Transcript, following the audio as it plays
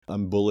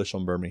I'm bullish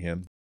on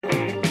Birmingham.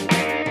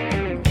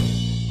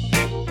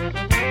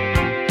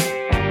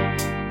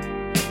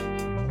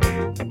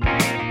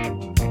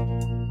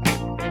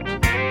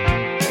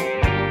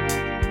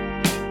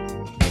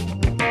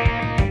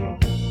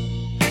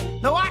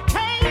 No, I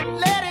can't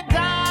let it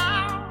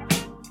down.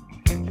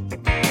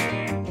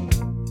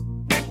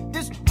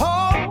 This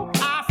hope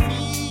I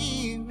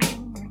feel.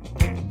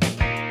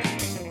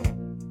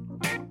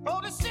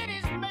 Oh, the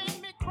city's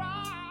made me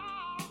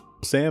cry.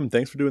 Sam,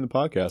 thanks for doing the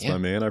podcast, Yeah. my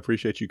man. I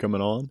appreciate you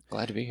coming on.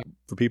 Glad to be here.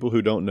 For people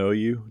who don't know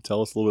you,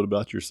 tell us a little bit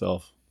about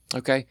yourself.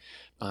 Okay.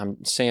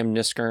 I'm Sam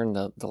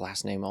Kniskern. The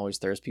last name always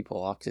throws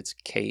people off because it's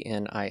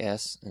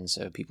Knis. And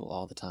so people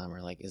all the time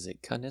are like, is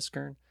it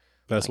Kniskern?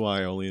 That's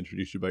why I only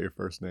introduced you by your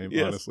first name,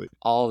 Yes. honestly.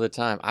 All the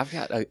time. I've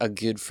got a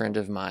good friend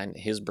of mine,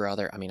 his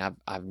brother. I mean,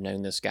 I've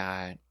known this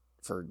guy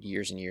for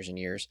years and years and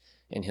years,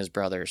 and his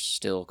brother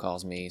still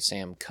calls me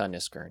Sam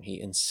Kniskern. He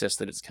insists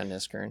that it's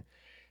Kniskern.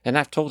 And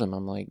I've told him,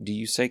 I'm like, do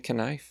you say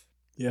knife?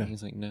 Yeah, And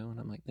he's like, no. And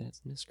I'm like, then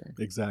it's Kniskern.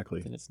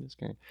 exactly. Then it's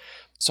Kniskern.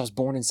 So I was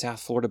born in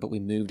South Florida, but we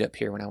moved up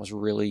here when I was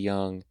really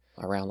young,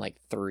 around like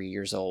 3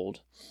 years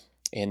old.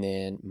 And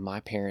then my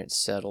parents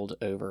settled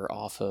over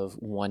off of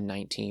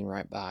 119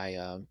 right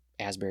by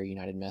Asbury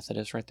United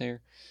Methodist right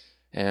there.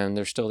 And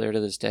they're still there to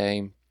this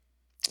day.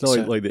 It's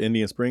not like the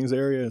Indian Springs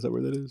area? Is that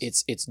where that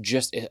is?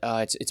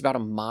 It's about a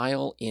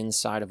mile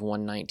inside of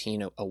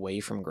 119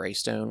 away from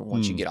Greystone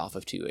once you get off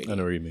of 280. I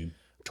know what you mean.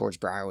 Towards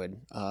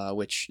Briarwood,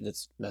 which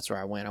that's where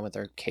I went. I went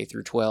there K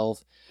through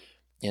 12.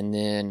 And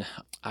then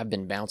I've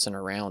been bouncing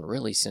around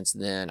really since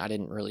then. I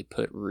didn't really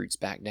put roots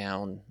back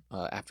down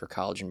after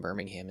college in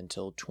Birmingham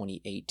until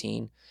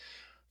 2018.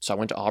 So I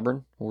went to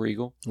Auburn, War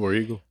Eagle. War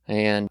Eagle.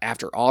 And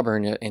after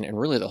Auburn, and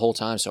really the whole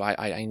time, so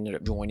I ended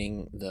up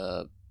joining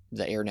the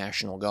Air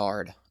National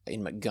Guard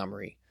in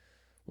Montgomery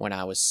when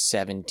I was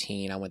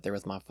 17. I went there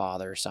with my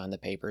father, signed the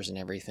papers and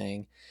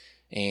everything.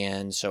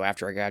 And so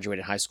after I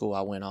graduated high school,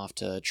 I went off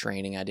to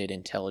training. I did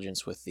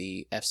intelligence with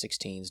the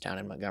F-16s down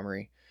in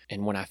Montgomery.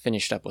 And when I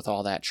finished up with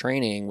all that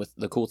training, with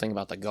the cool thing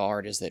about the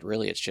Guard is that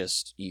really it's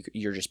just,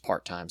 you're just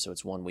part-time. So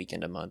it's 1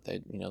 weekend a month.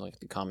 Like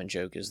the common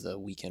joke is the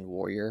weekend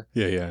warrior.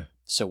 Yeah.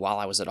 So while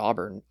I was at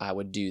Auburn, I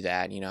would do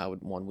that. I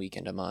would 1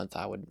 weekend a month.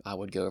 I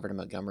would go over to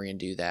Montgomery and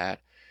do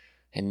that.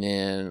 And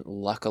then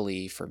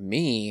luckily for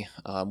me,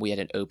 we had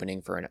an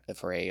opening for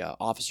a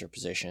officer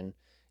position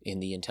in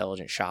the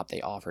intelligence shop.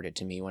 They offered it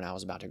to me when I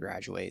was about to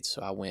graduate.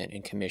 So I went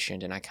and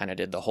commissioned, and I kind of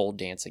did the whole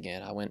dance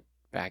again. I went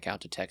back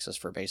out to Texas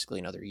for basically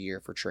another year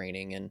for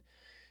training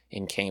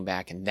and came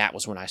back. And that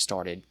was when I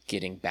started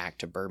getting back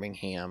to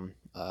Birmingham.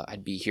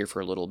 I'd be here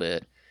for a little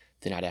bit.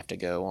 Then I'd have to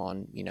go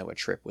on, a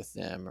trip with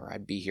them, or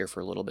I'd be here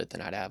for a little bit.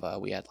 Then I'd have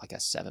we had like a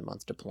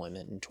 7-month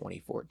deployment in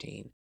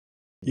 2014.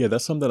 Yeah,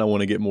 that's something I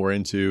want to get more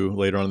into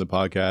later on in the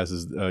podcast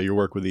is your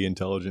work with the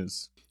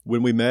intelligence.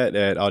 When we met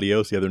at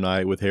Adios the other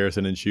night with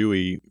Harrison and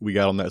Chewy, we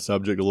got on that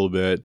subject a little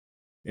bit,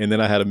 and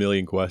then I had a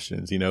million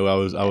questions. I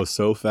was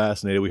so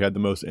fascinated. We had the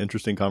most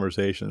interesting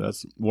conversation.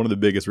 That's one of the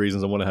biggest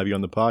reasons I want to have you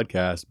on the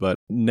podcast. But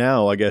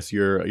now I guess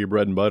your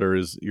bread and butter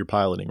is your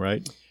piloting,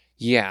 right?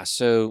 Yeah,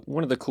 so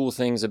one of the cool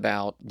things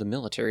about the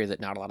military that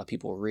not a lot of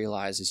people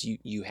realize is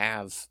you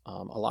have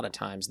a lot of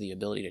times the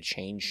ability to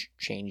change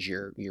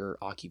your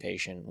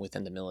occupation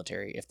within the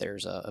military if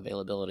there's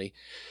availability.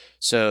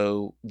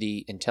 So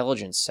the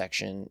intelligence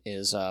section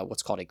is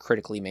what's called a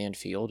critically manned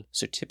field.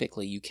 So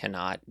typically you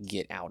cannot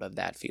get out of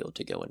that field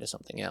to go into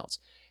something else.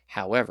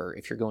 However,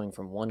 if you're going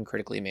from one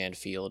critically manned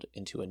field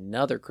into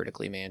another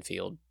critically manned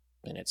field,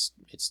 then it's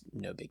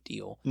no big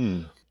deal.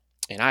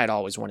 And I had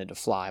always wanted to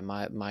fly.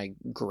 My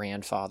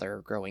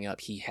grandfather growing up,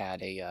 he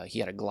had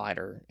a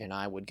glider, and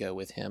I would go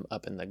with him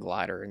up in the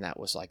glider, and that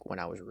was like when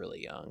I was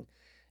really young.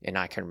 And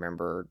I can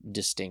remember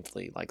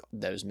distinctly like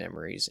those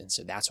memories. And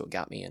so that's what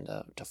got me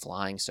into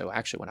flying. So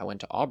actually when I went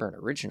to Auburn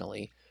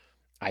originally,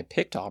 I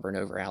picked Auburn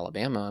over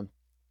Alabama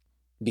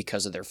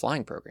because of their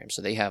flying program.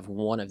 So they have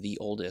one of the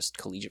oldest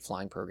collegiate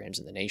flying programs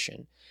in the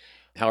nation.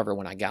 However,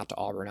 when I got to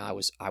Auburn, I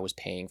was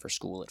paying for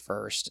school at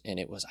first, and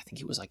I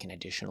think it was like an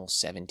additional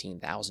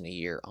 $17,000 a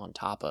year on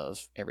top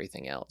of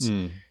everything else.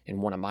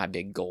 And one of my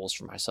big goals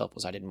for myself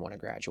was I didn't want to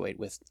graduate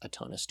with a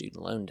ton of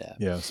student loan debt.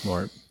 Yeah,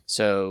 smart.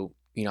 So,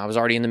 I was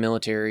already in the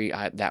military.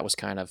 That was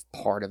kind of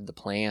part of the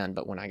plan.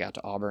 But when I got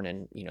to Auburn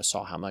and,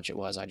 saw how much it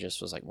was, I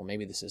just was like, well,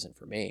 maybe this isn't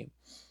for me.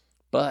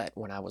 But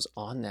when I was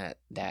on that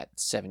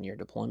 7-year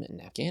deployment in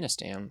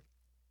Afghanistan,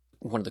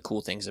 one of the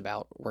cool things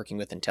about working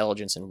with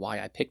intelligence and why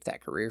I picked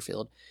that career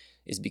field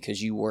is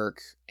because you work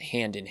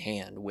hand in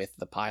hand with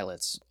the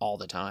pilots all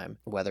the time,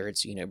 whether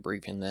it's,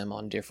 briefing them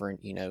on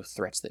different,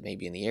 threats that may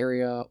be in the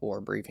area,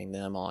 or briefing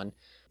them on,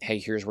 hey,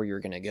 here's where you're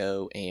going to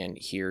go. And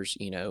here's,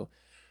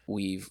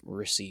 we've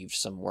received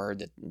some word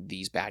that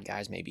these bad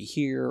guys may be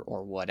here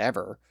or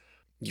whatever.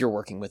 You're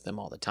working with them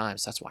all the time.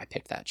 So that's why I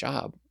picked that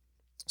job.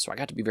 So I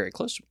got to be very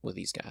close with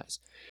these guys.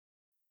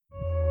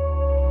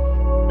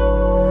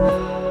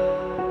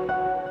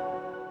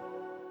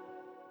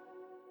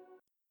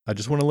 I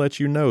just want to let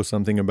you know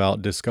something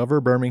about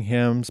Discover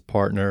Birmingham's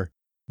partner,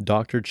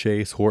 Dr.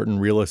 Chase Horton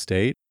Real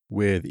Estate.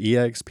 with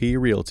eXp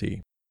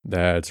Realty.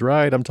 That's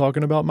right, I'm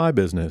talking about my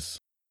business.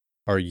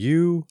 Are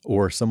you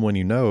or someone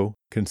you know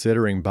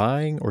considering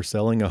buying or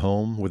selling a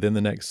home within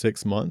the next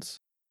 6 months?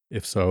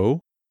 If so,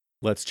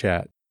 let's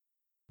chat.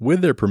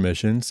 With their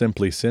permission,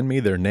 simply send me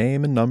their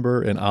name and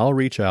number and I'll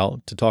reach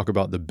out to talk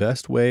about the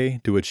best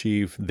way to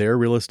achieve their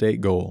real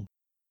estate goal.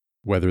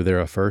 Whether they're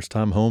a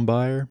first-time home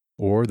buyer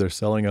or they're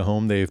selling a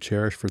home they've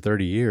cherished for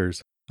 30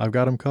 years, I've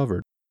got them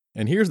covered.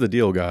 And here's the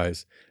deal,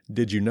 guys.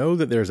 Did you know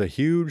that there's a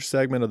huge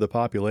segment of the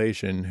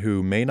population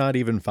who may not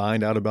even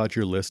find out about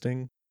your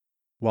listing?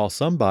 While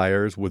some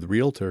buyers with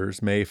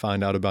realtors may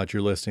find out about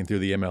your listing through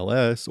the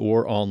MLS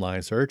or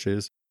online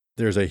searches,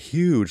 there's a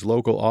huge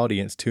local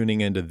audience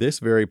tuning into this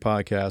very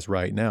podcast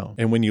right now.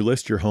 And when you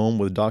list your home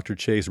with Dr.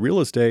 Chase Real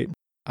Estate,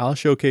 I'll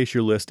showcase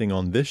your listing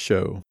on this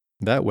show.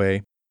 That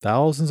way,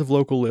 thousands of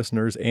local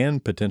listeners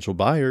and potential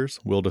buyers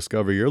will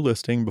discover your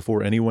listing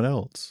before anyone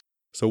else.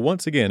 So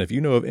once again, if you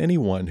know of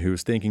anyone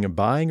who's thinking of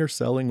buying or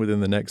selling within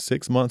the next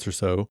 6 months or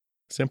so,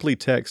 simply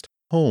text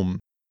HOME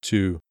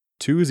to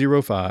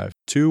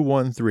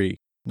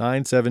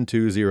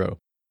 205-213-9720.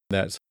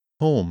 That's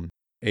HOME,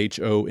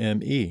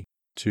 HOME,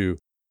 to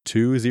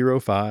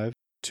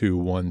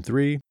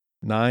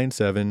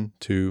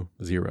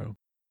 205-213-9720.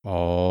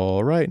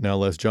 All right, now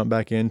let's jump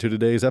back into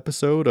today's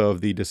episode of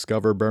the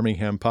Discover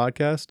Birmingham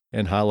podcast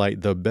and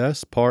highlight the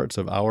best parts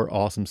of our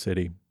awesome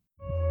city.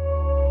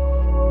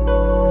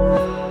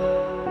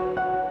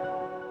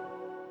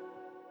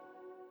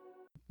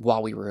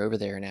 While we were over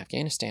there in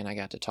Afghanistan, I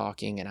got to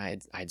talking, and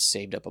I'd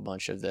saved up a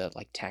bunch of the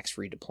like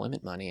tax-free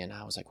deployment money, and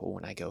I was like, well,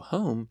 when I go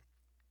home,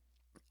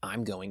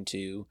 I'm going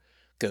to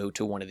go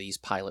to one of these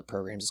pilot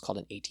programs. It's called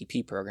an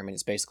ATP program, and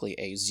it's basically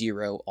a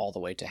 0 all the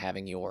way to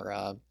having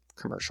your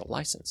commercial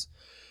license.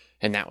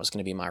 And that was going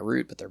to be my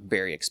route, but they're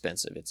very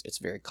expensive. It's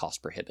very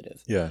cost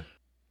prohibitive. Yeah.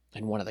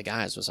 And one of the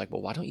guys was like,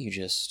 well, why don't you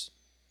just,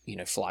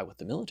 fly with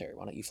the military?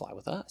 Why don't you fly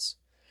with us?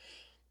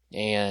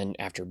 And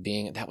after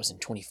that was in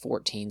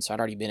 2014, so I'd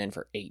already been in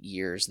for 8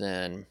 years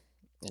then.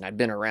 And I'd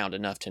been around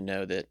enough to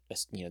know that,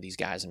 these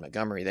guys in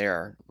Montgomery, they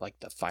are like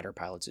the fighter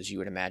pilots, as you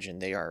would imagine.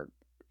 They are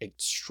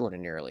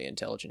extraordinarily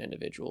intelligent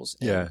individuals.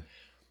 And Yeah.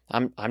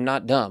 I'm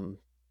not dumb,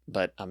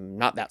 but I'm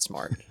not that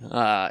smart.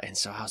 And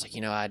so I was like,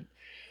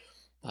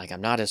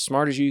 I'm not as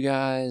smart as you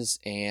guys.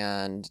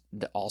 And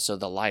also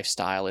the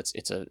lifestyle,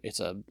 it's a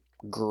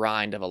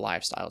grind of a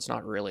lifestyle. It's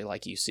not really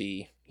like you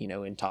see,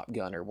 in Top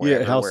Gun or wherever.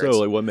 Yeah, how so?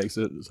 Like, what makes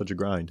it such a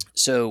grind?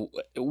 So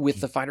with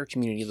the fighter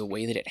community, the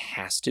way that it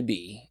has to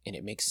be, and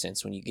it makes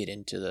sense when you get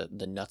into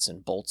the nuts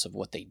and bolts of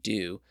what they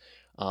do,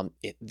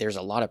 there's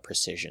a lot of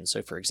precision.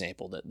 So for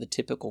example, the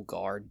typical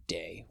guard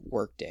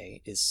work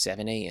day is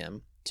 7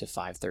 a.m. to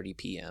 5:30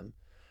 p.m.,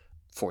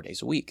 4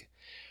 days a week.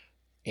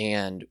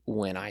 And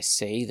when I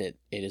say that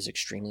it is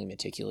extremely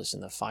meticulous in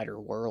the fighter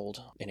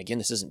world, and again,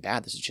 this isn't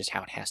bad, this is just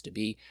how it has to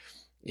be,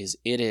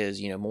 it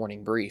is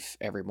morning brief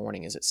every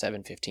morning is at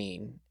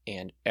 7:15,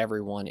 and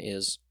everyone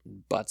is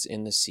butts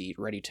in the seat,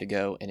 ready to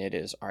go, and it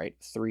is, all right,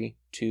 3,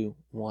 2,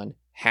 1,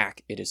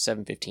 hack. It is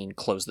 7:15,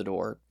 close the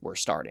door, we're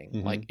starting.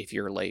 Mm-hmm. Like, if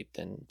you're late,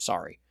 then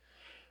sorry.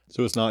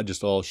 So it's not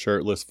just all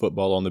shirtless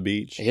football on the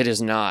beach? It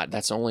is not.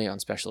 That's only on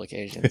special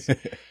occasions.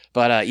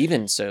 But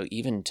even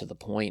to the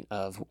point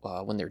of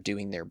when they're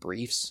doing their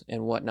briefs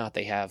and whatnot,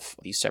 they have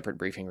these separate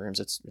briefing rooms.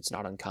 It's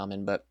not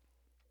uncommon, but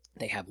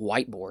they have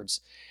whiteboards,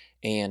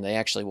 and they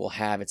actually will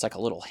have, it's like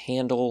a little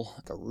handle,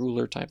 like a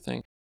ruler type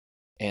thing,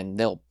 and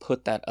they'll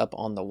put that up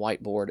on the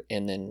whiteboard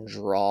and then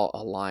draw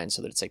a line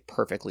so that it's a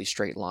perfectly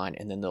straight line,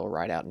 and then they'll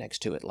write out next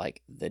to it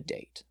like the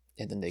date,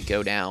 and then they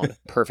go down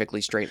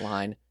perfectly straight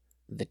line,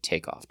 the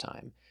takeoff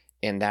time.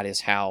 And that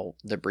is how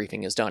the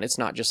briefing is done. It's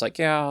not just like,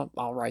 yeah,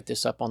 I'll write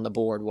this up on the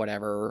board,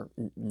 whatever.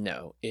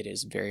 No, it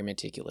is very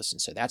meticulous. And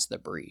so that's the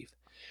brief.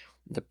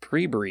 The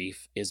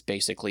pre-brief is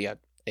basically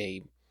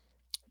a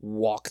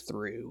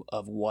walkthrough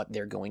of what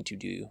they're going to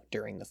do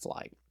during the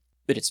flight.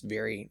 But it's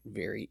very,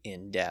 very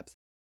in-depth.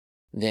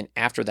 Then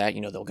after that,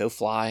 they'll go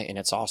fly, and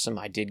it's awesome.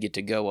 I did get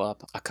to go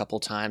up a couple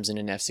times in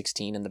an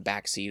F-16 in the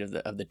back seat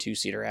of the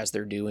two-seater as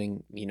they're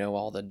doing,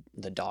 all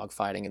the dog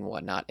fighting and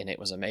whatnot, and it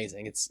was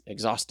amazing. It's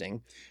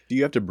exhausting. Do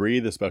you have to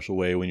breathe a special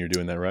way when you're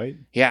doing that, right?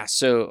 Yeah,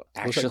 so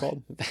What's actually, that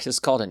called? that is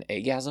called an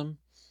agasm.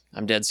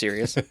 I'm dead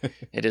serious.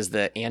 It is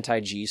the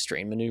anti-G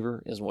strain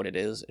maneuver is what it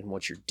is, and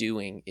what you're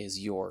doing is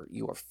you're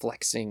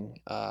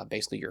flexing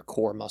basically your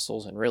core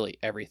muscles and really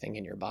everything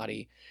in your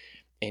body.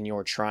 And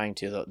you're trying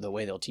to, the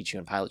way they'll teach you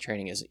in pilot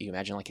training is you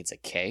imagine like it's a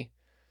K.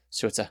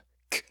 So it's a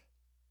k,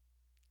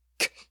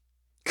 k,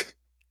 k,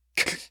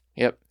 k.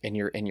 Yep. And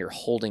you're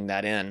holding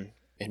that in.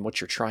 And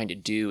what you're trying to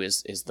do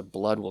is the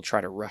blood will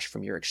try to rush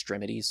from your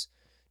extremities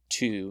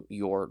to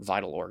your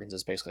vital organs.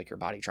 It's basically like your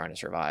body trying to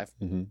survive.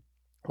 Mm-hmm.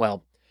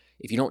 Well,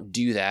 if you don't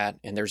do that,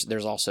 and there's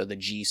also the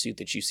G suit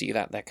that you see,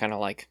 that kind of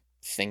like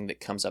thing that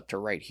comes up to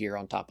right here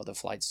on top of the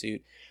flight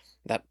suit,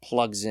 that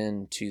plugs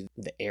into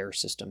the air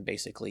system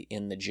basically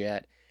in the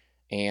jet.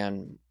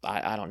 And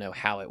I don't know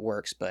how it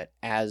works, but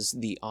as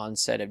the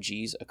onset of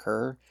G's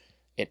occur,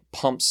 it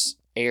pumps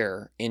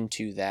air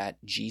into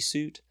that G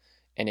suit,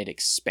 and it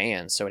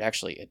expands. So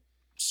it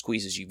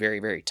squeezes you very,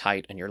 very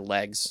tight on your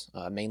legs,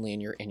 mainly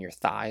in your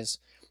thighs,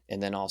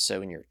 and then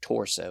also in your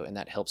torso. And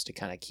that helps to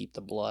kind of keep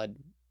the blood,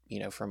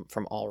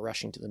 from all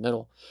rushing to the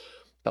middle.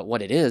 But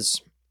what it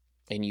is,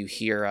 and you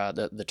hear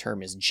the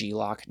term is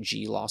G-lock,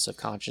 G, loss of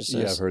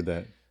consciousness. Yeah, I've heard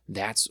that.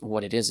 That's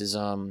what it is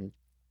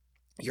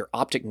your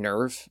optic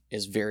nerve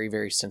is very,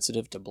 very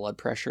sensitive to blood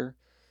pressure.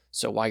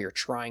 So while you're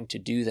trying to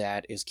do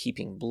that is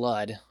keeping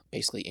blood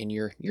basically in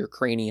your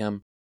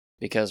cranium,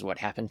 because what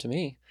happened to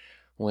me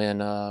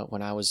when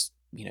I was,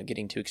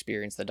 getting to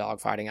experience the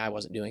dogfighting, I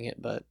wasn't doing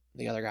it, but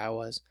the other guy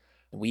was.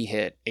 We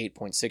hit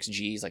 8.6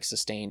 Gs, like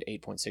sustained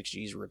 8.6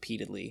 Gs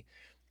repeatedly.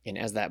 And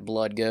as that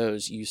blood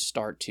goes, you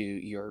start to,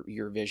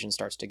 your vision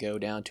starts to go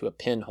down to a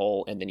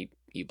pinhole, and then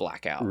you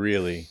black out.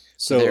 Really?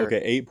 So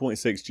okay,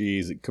 8.6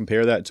 Gs,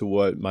 compare that to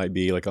what might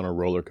be like on a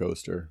roller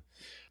coaster.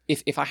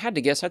 If I had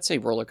to guess, I'd say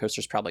roller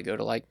coasters probably go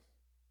to like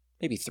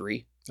maybe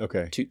 3.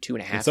 Okay.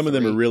 2.5. And some of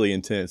them are really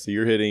intense. So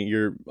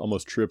you're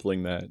almost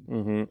tripling that.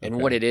 Mm-hmm.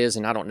 And what it is,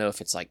 and I don't know if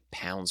it's like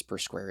pounds per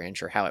square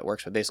inch or how it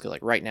works, but basically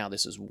like right now,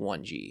 this is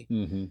 1 G.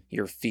 Mm-hmm.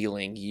 You're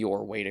feeling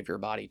your weight of your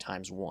body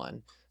times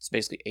 1. So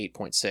basically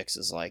 8.6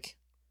 is like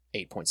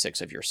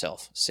 8.6 of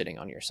yourself sitting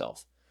on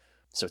yourself.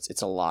 So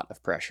it's a lot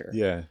of pressure.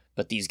 Yeah.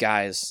 But these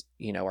guys,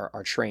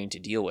 are trained to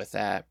deal with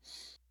that.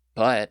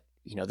 But,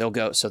 they'll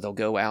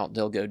go out,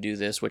 they'll go do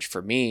this, which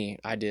for me,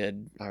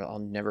 I'll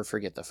never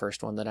forget the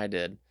first one that I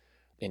did.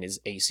 And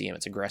is ACM.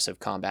 It's aggressive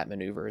combat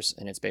maneuvers,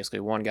 and it's basically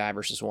one guy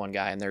versus one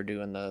guy, and they're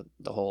doing the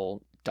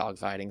whole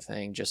dogfighting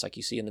thing, just like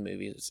you see in the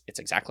movies. It's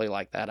exactly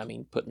like that. I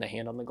mean, putting the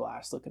hand on the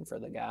glass, looking for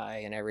the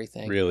guy, and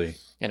everything. Really?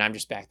 And I'm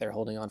just back there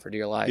holding on for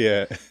dear life.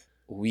 Yeah.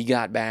 We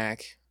got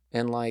back,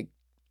 and I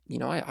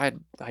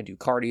do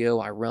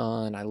cardio, I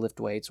run, I lift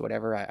weights,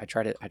 whatever. I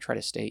try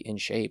to stay in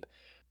shape.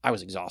 I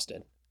was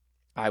exhausted.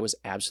 I was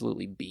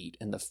absolutely beat.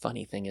 And the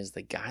funny thing is,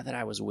 the guy that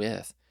I was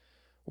with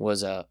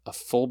was a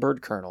full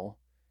bird colonel.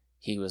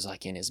 He was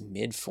like in his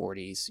mid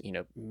 40s,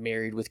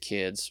 married with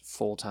kids,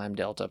 full-time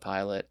Delta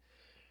pilot.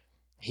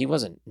 He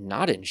wasn't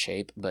not in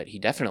shape, but he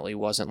definitely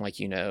wasn't like,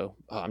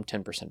 I'm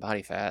 10%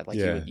 body fat.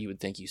 Like you would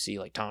think you see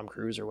like Tom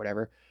Cruise or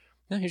whatever.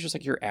 No, he's just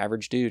like your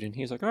average dude. And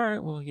he's like, all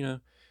right, well,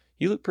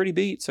 you look pretty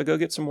beat. So go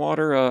get some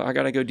water. I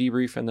got to go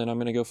debrief, and then I'm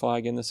going to go fly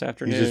again this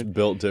afternoon. He's just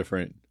built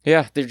different.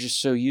 Yeah. They're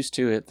just so used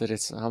to it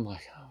that I'm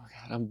like, oh my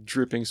God, I'm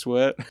dripping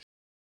sweat.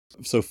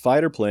 So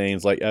fighter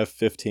planes like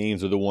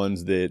F-15s are the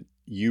ones that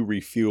you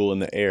refuel in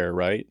the air,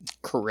 right?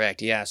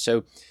 Correct. Yeah.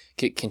 So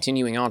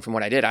continuing on from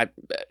what I did,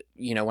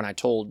 when I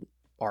told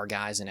our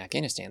guys in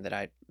Afghanistan that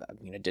I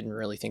didn't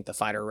really think the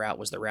fighter route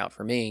was the route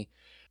for me,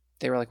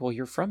 they were like, well,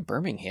 you're from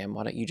Birmingham.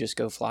 Why don't you just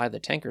go fly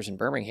the tankers in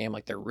Birmingham?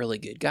 Like, they're really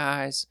good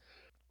guys.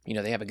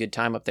 They have a good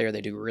time up there.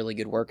 They do really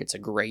good work. It's a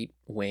great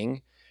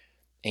wing.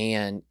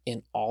 And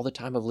in all the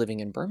time of living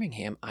in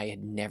Birmingham, I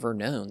had never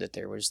known that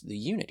there was the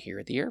unit here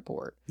at the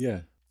airport.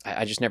 Yeah.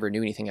 I just never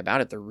knew anything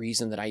about it. The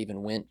reason that I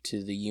even went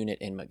to the unit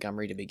in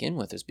Montgomery to begin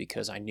with is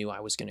because I knew I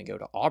was going to go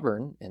to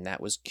Auburn, and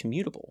that was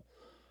commutable.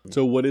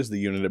 So what is the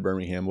unit at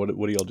Birmingham? What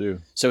do y'all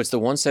do? So it's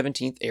the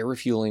 117th Air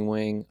Refueling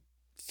Wing.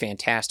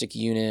 Fantastic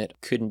unit.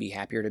 Couldn't be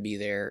happier to be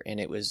there. And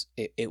it was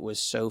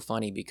so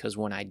funny because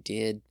when I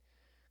did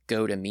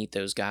go to meet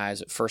those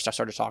guys, at first I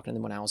started talking to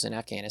them when I was in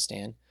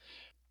Afghanistan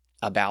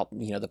about,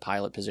 the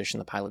pilot position,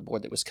 the pilot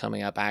board that was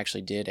coming up. I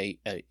actually did a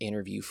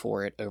interview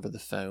for it over the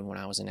phone when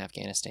I was in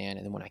Afghanistan.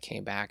 And then when I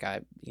came back,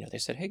 they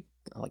said, hey,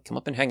 come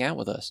up and hang out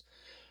with us,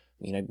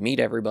 meet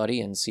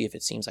everybody and see if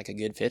it seems like a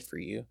good fit for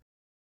you.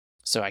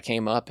 So I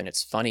came up, and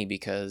it's funny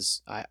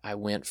because I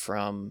went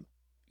from,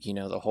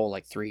 the whole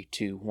like 3,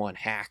 2, 1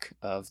 hack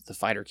of the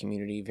fighter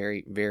community,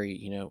 very,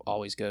 very,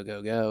 always go,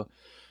 go, go,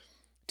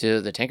 to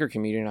the tanker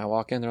community. And I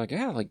walk in, they're like,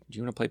 yeah, like, do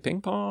you want to play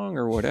ping pong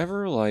or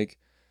whatever? Like,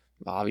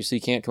 obviously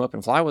you can't come up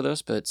and fly with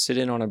us, but sit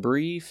in on a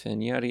brief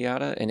and yada,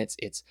 yada. And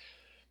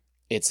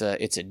it's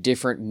a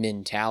different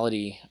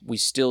mentality. We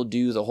still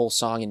do the whole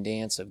song and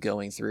dance of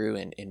going through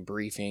and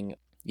briefing,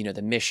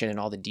 the mission and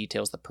all the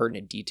details, the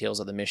pertinent details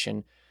of the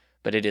mission,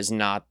 but it is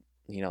not,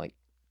 like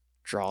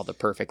draw the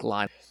perfect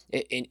line.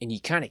 And you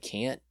kind of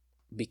can't,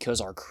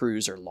 because our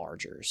crews are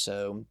larger.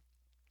 So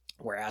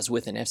whereas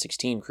with an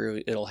F-16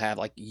 crew, it'll have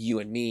like you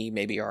and me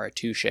maybe are a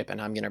 2-ship,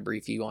 and I'm going to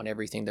brief you on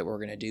everything that we're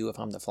going to do if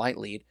I'm the flight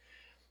lead.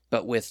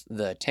 But with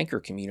the tanker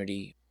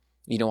community,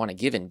 on a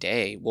given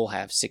day, we'll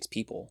have 6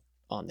 people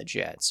on the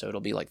jet. So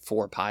it'll be like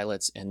 4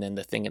 pilots, and then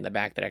the thing in the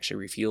back that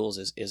actually refuels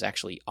is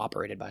actually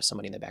operated by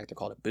somebody in the back. They're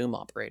called a boom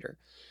operator.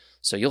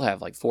 So you'll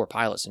have like 4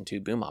 pilots and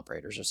 2 boom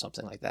operators or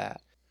something like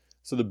that.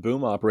 So the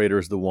boom operator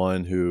is the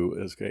one who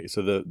is okay.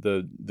 So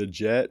the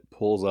jet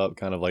pulls up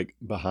kind of like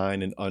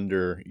behind and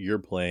under your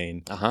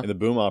plane, and the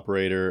boom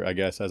operator, I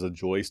guess, has a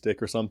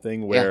joystick or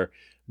something where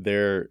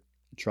they're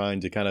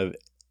trying to kind of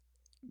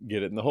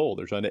get it in the hole.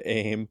 They're trying to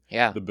aim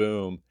the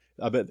boom.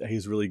 I bet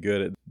he's really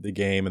good at the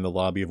game in the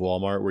lobby of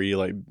Walmart where you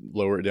like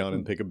lower it down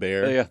and pick a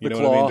bear. Yeah, you know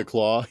what I mean? The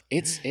claw.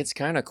 It's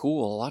kind of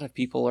cool. A lot of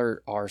people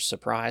are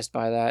surprised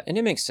by that. And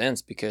it makes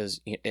sense because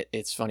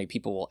it's funny.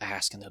 People will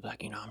ask and they'll be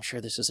like, I'm sure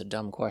this is a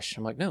dumb question.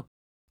 I'm like, no,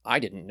 I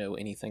didn't know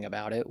anything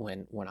about it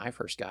when I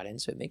first got in,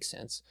 so it makes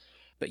sense.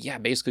 But yeah,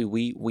 basically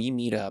we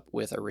meet up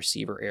with a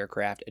receiver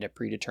aircraft at a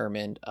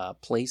predetermined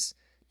place,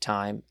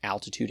 time,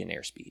 altitude, and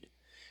airspeed.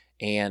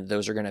 And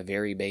those are going to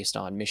vary based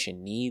on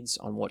mission needs,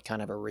 on what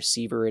kind of a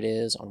receiver it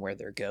is, on where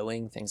they're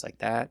going, things like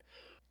that.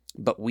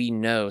 But we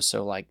know,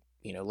 so like,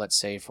 let's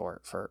say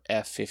for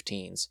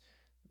F-15s,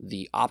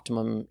 the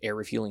optimum air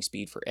refueling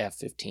speed for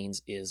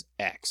F-15s is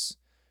X.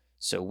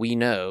 So we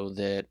know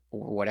that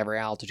whatever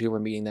altitude we're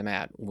meeting them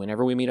at,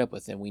 whenever we meet up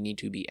with them, we need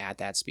to be at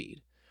that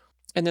speed.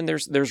 And then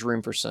there's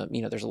room for some,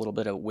 there's a little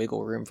bit of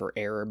wiggle room for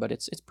error, but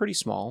it's pretty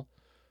small.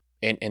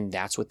 And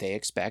that's what they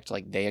expect.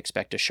 Like, they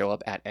expect to show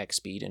up at X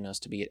speed and us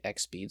to be at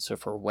X speed. So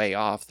if we're way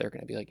off, they're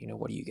going to be like,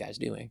 what are you guys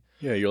doing?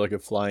 Yeah, you're like a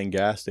flying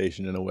gas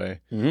station in a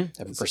way.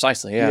 Mm-hmm.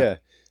 Precisely, yeah. Yeah.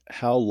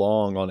 How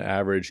long on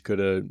average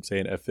could say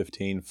an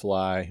F-15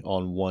 fly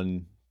on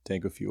one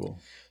tank of fuel?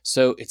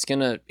 So it's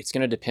gonna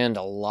depend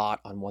a lot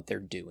on what they're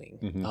doing.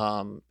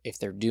 Mm-hmm. If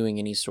they're doing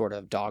any sort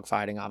of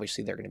dogfighting,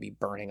 obviously they're going to be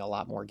burning a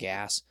lot more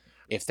gas.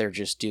 If they're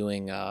just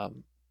doing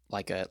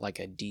like a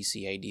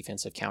DCA,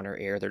 defensive counter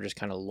air, they're just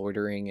kind of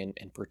loitering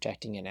and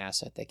protecting an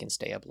asset, they can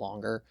stay up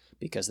longer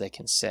because they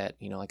can set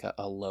like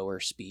a lower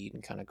speed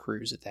and kind of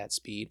cruise at that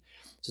speed.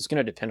 So it's going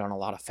to depend on a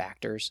lot of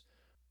factors.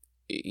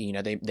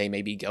 They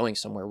may be going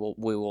somewhere.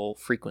 We will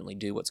frequently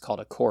do what's called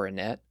a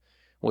coronet,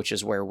 which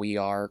is where we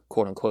are,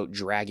 quote unquote,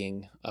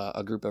 dragging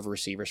a group of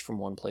receivers from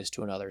one place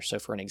to another. So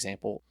for an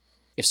example,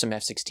 if some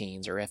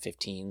F-16s or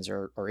F-15s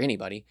or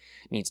anybody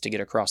needs to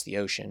get across the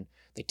ocean,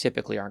 they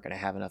typically aren't going to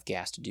have enough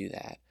gas to do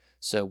that.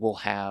 So we'll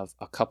have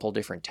a couple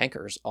different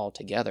tankers all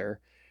together,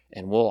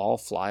 and we'll all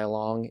fly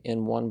along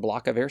in one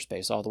block of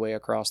airspace all the way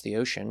across the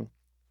ocean.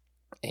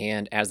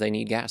 And as they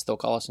need gas, they'll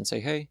call us and say,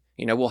 hey,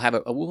 we'll have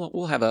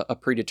a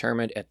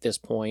predetermined, at this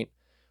point,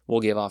 we'll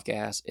give off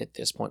gas. At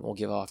this point, we'll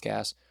give off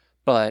gas.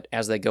 But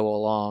as they go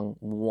along,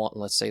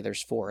 let's say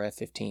there's 4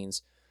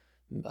 F-15s,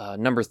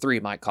 number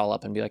 3 might call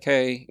up and be like,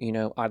 hey,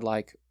 I'd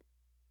like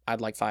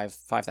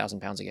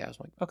 5,000 pounds of gas.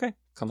 I'm like, okay,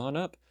 come on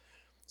up.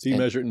 So you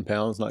measure it in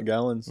pounds, not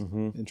gallons?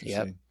 Mm-hmm.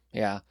 Interesting. Yep.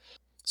 Yeah.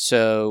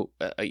 So,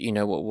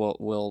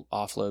 we'll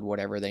offload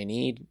whatever they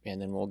need,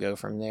 and then we'll go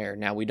from there.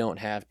 Now, we don't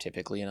have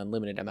typically an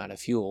unlimited amount of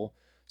fuel.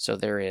 So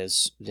there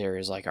is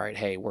like, all right,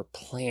 hey, we're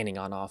planning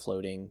on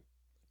offloading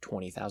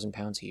 20,000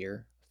 pounds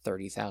here,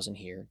 30,000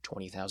 here,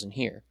 20,000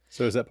 here.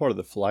 So is that part of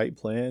the flight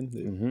plan?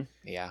 Mm-hmm.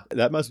 Yeah.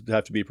 That must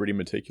have to be pretty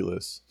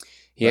meticulous.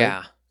 Yeah.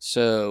 Right?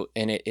 So,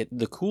 and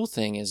the cool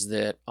thing is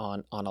that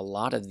on a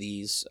lot of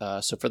these,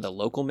 so for the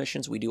local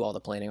missions, we do all the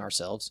planning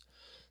ourselves.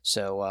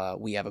 So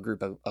we have a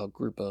group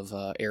of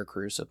air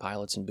crews, so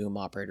pilots and boom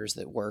operators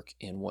that work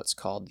in what's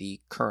called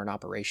the current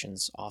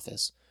operations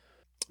office.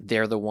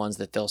 They're the ones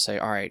that they'll say,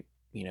 all right,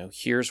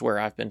 here's where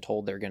I've been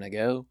told they're going to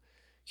go.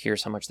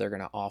 Here's how much they're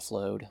going to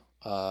offload.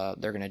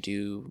 They're going to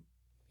do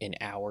an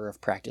hour of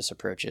practice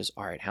approaches.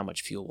 All right, how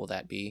much fuel will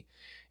that be?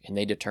 And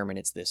they determine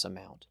it's this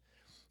amount.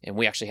 And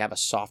we actually have a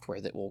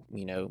software that will,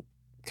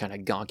 kind of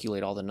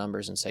gonkulate all the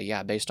numbers and say,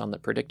 yeah, based on the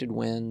predicted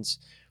winds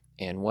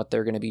and what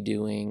they're going to be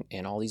doing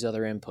and all these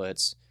other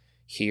inputs,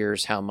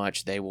 here's how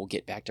much they will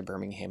get back to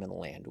Birmingham and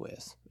land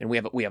with. And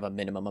we have a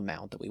minimum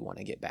amount that we want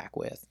to get back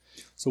with.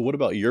 So what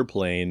about your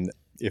plane?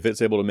 If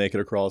it's able to make it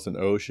across an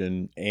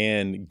ocean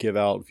and give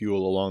out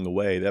fuel along the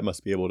way, that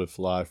must be able to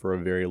fly for a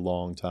very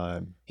long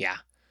time. Yeah.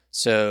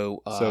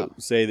 So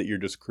say that you're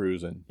just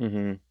cruising.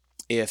 Mm-hmm.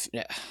 If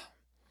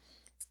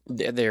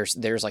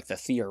there's like the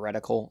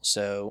theoretical,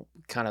 so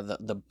kind of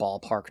the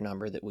ballpark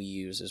number that we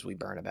use is we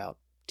burn about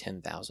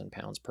 10,000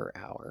 pounds per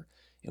hour,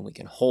 and we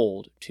can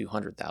hold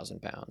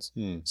 200,000 pounds.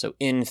 So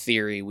in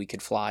theory, we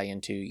could fly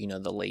into,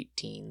 the late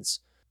teens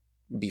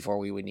before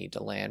we would need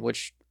to land,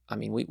 which, I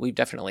mean, we've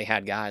definitely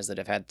had guys that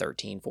have had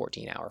 13,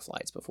 14-hour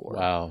flights before.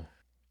 Wow.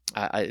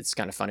 It's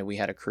kind of funny. We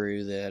had a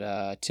crew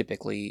that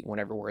typically,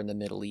 whenever we're in the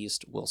Middle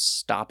East, will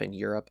stop in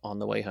Europe on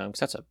the way home,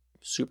 because that's a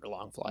super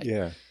long flight.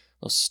 Yeah.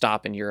 They'll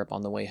stop in Europe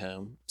on the way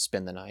home,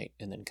 spend the night,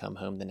 and then come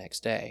home the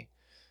next day.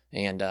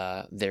 And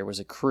there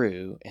was a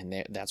crew,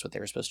 and that's what they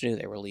were supposed to do.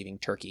 They were leaving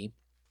Turkey.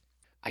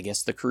 I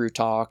guess the crew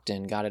talked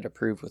and got it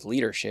approved with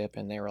leadership,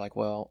 and they were like,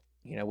 well,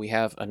 we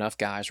have enough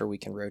guys where we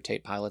can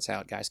rotate pilots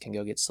out. Guys can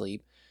go get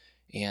sleep,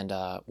 and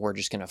we're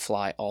just going to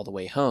fly all the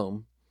way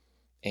home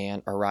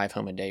and arrive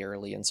home a day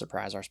early and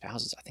surprise our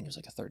spouses. I think it was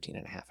like a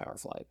 13.5-hour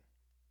flight.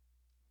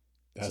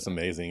 That's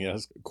amazing. Yeah,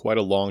 it's quite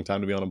a long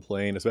time to be on a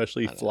plane,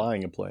 especially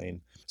flying a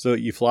plane. So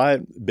you fly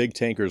big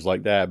tankers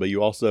like that, but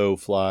you also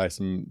fly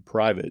some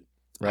private,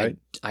 right?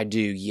 I do,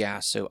 yeah.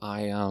 So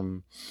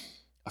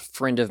a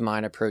friend of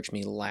mine approached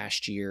me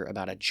last year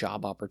about a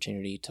job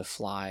opportunity to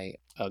fly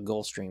a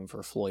Gulfstream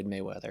for Floyd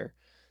Mayweather.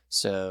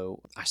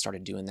 So I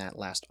started doing that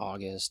last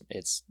August.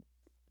 It's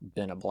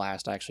been a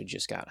blast. I actually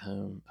just got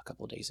home a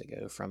couple of days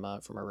ago from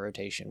a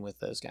rotation with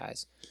those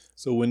guys.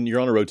 So when you're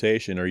on a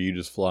rotation, are you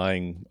just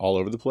flying all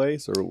over the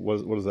place, or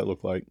what does that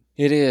look like?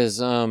 It is.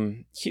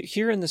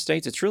 Here in the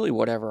States, it's really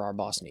whatever our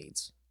boss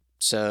needs.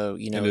 So,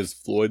 And is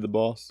Floyd the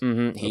boss?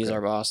 Mm-hmm, he's Okay.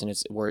 our boss, and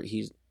it's where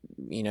he's,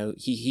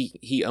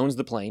 he owns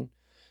the plane.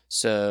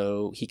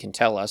 So he can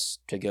tell us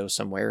to go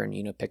somewhere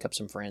and, pick up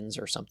some friends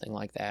or something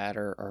like that,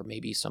 or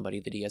maybe somebody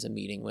that he has a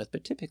meeting with.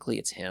 But typically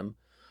it's him.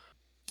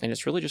 And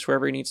it's really just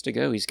wherever he needs to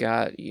go. He's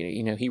got,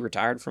 he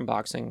retired from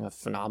boxing, a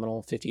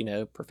phenomenal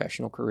 50-0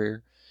 professional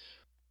career,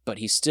 but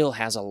he still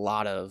has a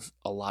lot of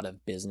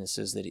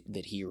businesses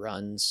that he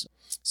runs.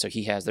 So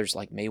there's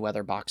like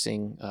Mayweather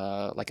boxing,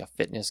 like a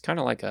fitness, kind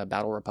of like a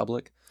Battle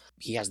Republic.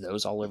 He has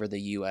those all over the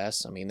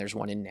U.S. I mean, there's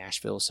one in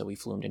Nashville, so we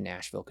flew him to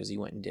Nashville because he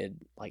went and did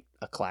like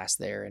a class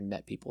there and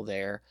met people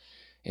there.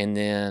 And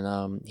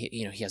then,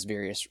 he has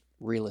various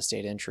real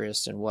estate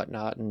interests and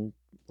whatnot. And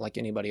like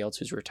anybody else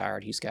who's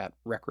retired, he's got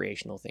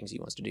recreational things he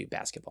wants to do,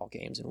 basketball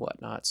games and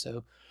whatnot.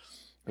 So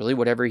really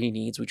whatever he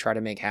needs, we try to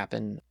make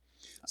happen.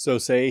 So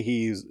say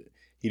he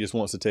just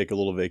wants to take a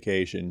little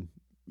vacation.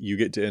 You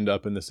get to end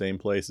up in the same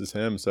place as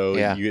him. So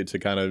Yeah. you get to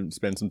kind of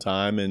spend some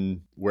time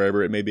in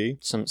wherever it may be.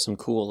 Some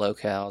cool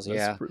locales. That's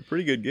yeah.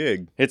 pretty good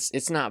gig.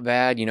 It's not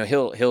bad.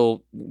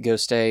 He'll go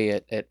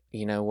stay at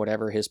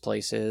whatever his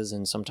place is.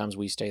 And sometimes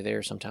we stay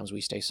there. Sometimes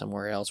we stay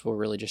somewhere else. We'll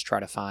really just try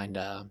to find,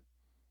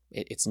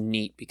 it's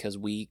neat because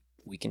we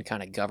can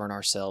kind of govern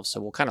ourselves.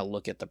 So we'll kind of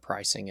look at the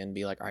pricing and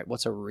be like, all right,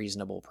 what's a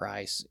reasonable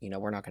price?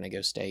 We're not going to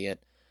go stay at,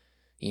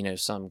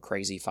 some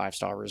crazy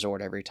 5-star resort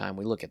every time.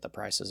 We look at the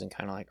prices and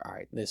kind of like, all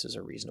right, this is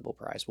a reasonable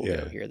price. We'll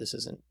go here. This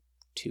isn't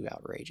too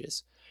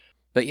outrageous.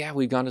 But yeah,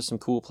 we've gone to some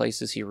cool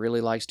places. He really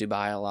likes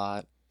Dubai a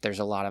lot. There's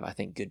a lot of, I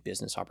think, good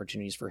business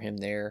opportunities for him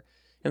there.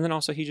 And then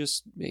also he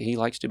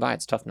likes Dubai.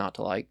 It's tough not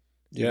to like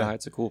Dubai. Yeah.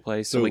 It's a cool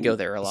place. So we go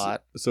there a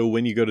lot. So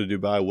when you go to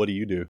Dubai, what do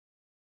you do?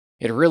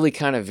 It really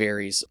kind of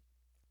varies.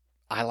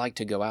 I like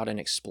to go out and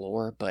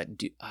explore, but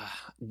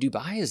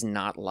Dubai is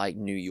not like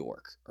New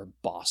York or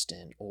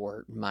Boston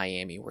or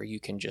Miami, where you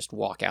can just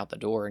walk out the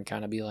door and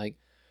kind of be like,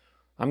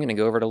 I'm going to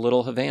go over to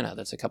Little Havana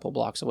that's a couple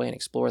blocks away and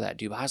explore that.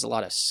 Dubai has a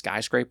lot of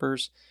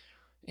skyscrapers,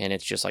 and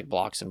it's just like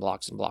blocks and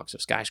blocks and blocks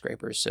of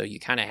skyscrapers, so you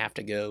kind of have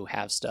to go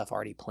have stuff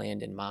already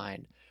planned in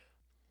mind.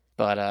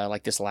 But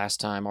like this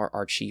last time,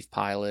 our chief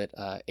pilot,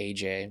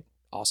 AJ,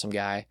 awesome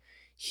guy,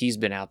 he's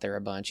been out there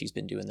a bunch. He's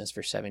been doing this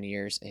for 7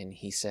 years, and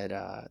he said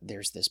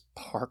there's this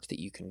park that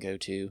you can go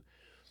to,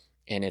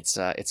 and it's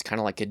kind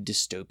of like a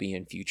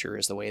dystopian future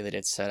is the way that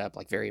it's set up,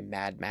 like very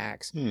Mad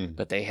Max.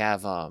 But they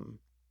have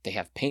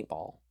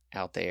paintball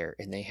out there,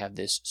 and they have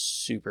this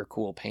super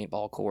cool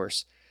paintball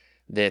course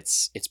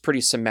it's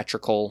pretty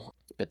symmetrical,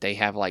 but they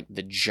have like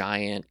the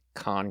giant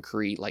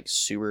concrete like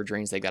sewer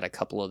drains. They got a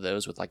couple of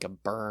those with like a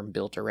berm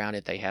built around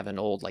it. They have an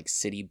old like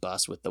city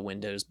bus with the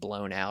windows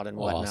blown out and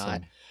whatnot.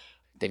 Awesome.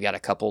 They've got a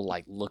couple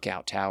like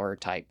lookout tower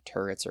type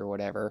turrets or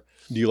whatever.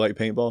 Do you like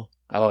paintball?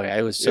 Oh yeah,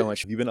 it was so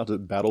much. Have you been out to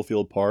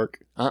Battlefield Park?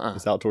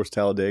 It's out towards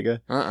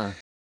Talladega.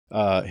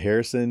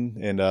 Harrison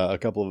and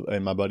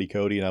and my buddy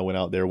Cody and I went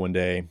out there one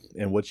day,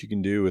 and what you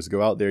can do is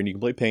go out there and you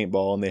can play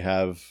paintball, and they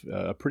have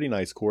a pretty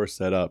nice course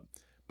set up,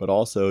 but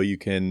also you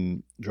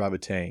can drive a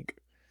tank.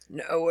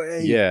 No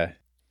way. Yeah.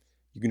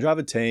 You can drive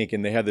a tank,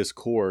 and they have this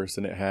course,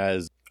 and it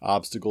has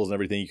obstacles and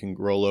everything you can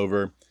roll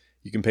over.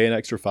 You can pay an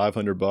extra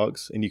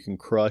 $500 and you can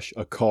crush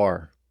a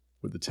car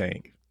with the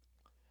tank.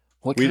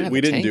 What kind of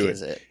didn't tank do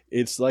is it?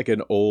 It's like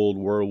an old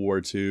World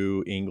War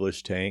II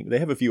English tank. They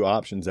have a few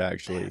options,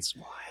 actually. That's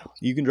wild.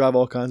 You can drive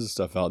all kinds of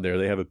stuff out there.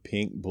 They have a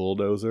pink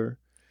bulldozer.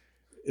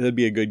 It'd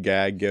be a good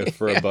gag gift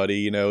for a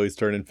buddy. He's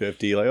turning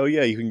 50. Like, oh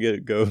yeah, you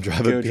can go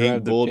drive a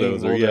pink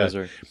bulldozer.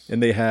 Yeah.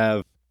 And they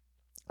have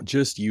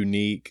just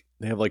unique.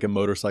 They have like a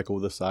motorcycle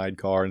with a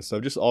sidecar and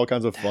stuff. Just all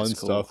kinds of fun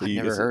stuff. I've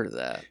never heard of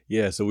that.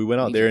 Yeah, so we went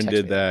out there and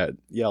did that.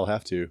 Yeah, I'll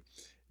have to.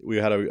 We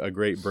had a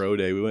great bro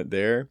day. We went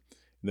there, and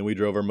then we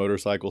drove our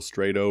motorcycle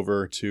straight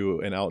over to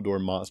an outdoor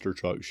monster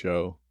truck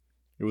show.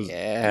 It was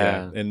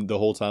and the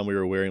whole time we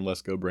were wearing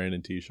Let's Go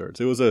Brandon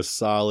t-shirts. It was a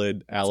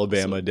solid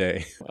Alabama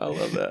day. I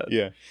love that.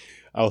 Yeah.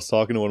 I was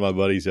talking to one of my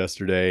buddies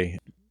yesterday,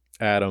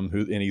 Adam,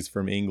 and he's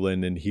from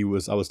England, and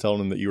I was telling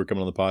him that you were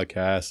coming on the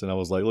podcast, and I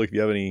was like, look, if you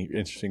have any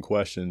interesting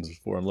questions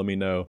for him, let me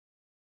know.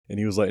 And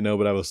he was like, no,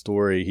 but I have a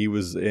story. He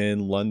was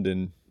in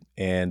London,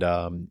 and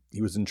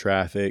he was in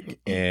traffic,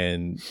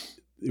 and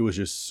it was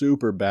just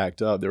super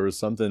backed up. There was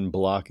something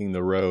blocking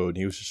the road.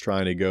 He was just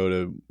trying to go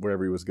to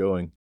wherever he was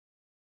going.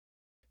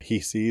 He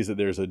sees that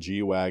there's a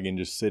G-Wagon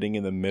just sitting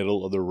in the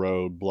middle of the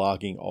road,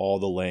 blocking all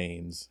the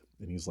lanes.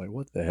 And he's like,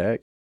 what the heck?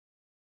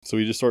 So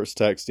he just starts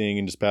texting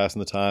and just passing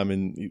the time,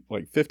 and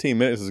like 15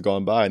 minutes has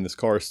gone by, and this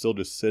car is still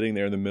just sitting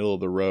there in the middle of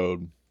the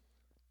road.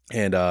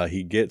 And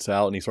he gets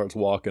out and he starts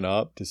walking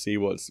up to see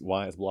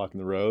why it's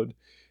blocking the road.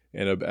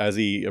 And as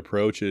he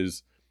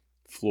approaches,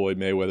 Floyd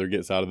Mayweather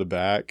gets out of the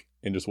back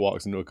and just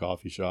walks into a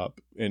coffee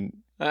shop and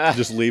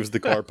just leaves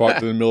the car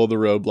parked in the middle of the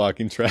road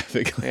blocking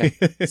traffic.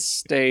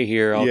 Stay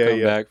here, I'll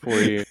come back for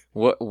you.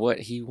 What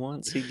he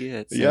wants, he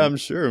gets. Yeah, I'm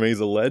sure. I mean, he's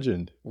a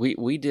legend.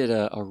 We did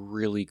a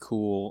really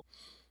cool.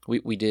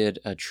 We did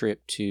a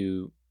trip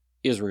to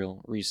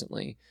Israel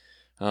recently.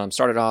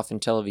 Started off in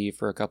Tel Aviv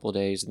for a couple of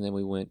days, and then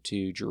we went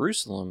to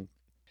Jerusalem.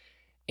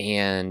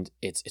 And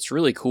it's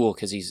really cool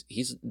because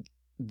he's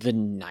the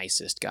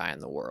nicest guy in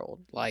the world.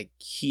 Like,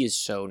 he is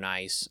so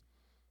nice.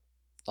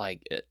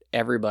 like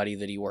everybody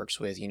that he works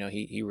with,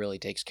 he really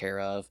takes care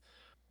of.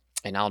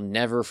 And I'll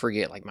never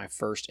forget like my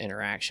first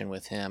interaction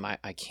with him.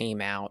 I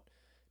came out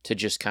to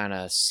just kind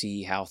of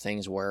see how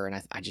things were.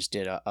 And I just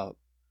did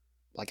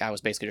like I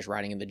was basically just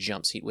riding in the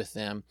jump seat with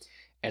them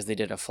as they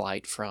did a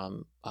flight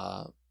from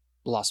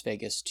Las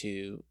Vegas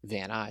to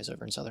Van Nuys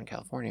over in Southern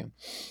California.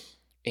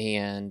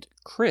 And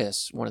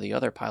Chris, one of the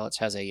other pilots,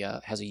 has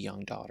a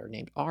young daughter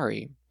named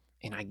Ari.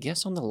 And I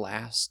guess on the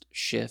last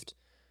shift,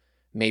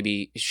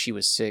 maybe she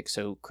was sick,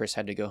 so Chris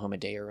had to go home a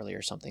day early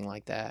or something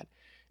like that.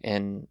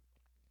 And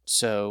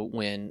so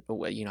when,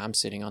 I'm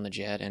sitting on the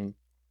jet and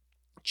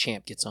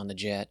Champ gets on the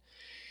jet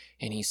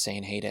and he's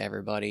saying hey to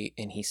everybody,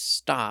 and he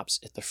stops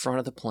at the front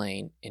of the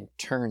plane and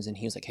turns and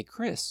he was like, hey,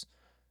 Chris,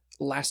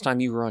 last time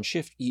you were on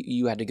shift,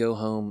 you had to go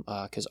home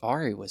because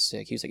Ari was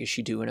sick. He was like, is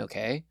she doing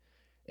okay?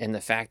 And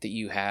the fact that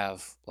you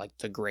have like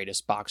the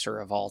greatest boxer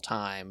of all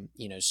time,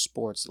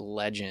 sports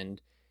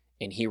legend,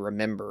 and he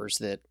remembers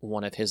that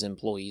one of his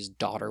employees'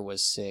 daughter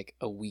was sick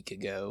a week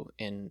ago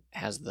and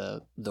has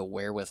the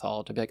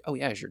wherewithal to be like, oh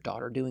yeah, is your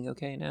daughter doing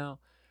okay now?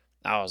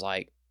 I was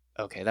like,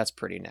 okay, that's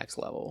pretty next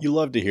level. You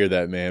love to hear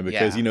that, man,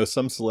 because, Yeah.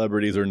 some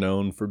celebrities are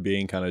known for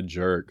being kind of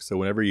jerks. So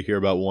whenever you hear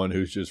about one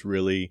who's just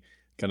really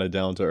kind of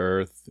down to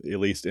earth, at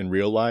least in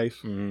real life,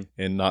 Mm-hmm.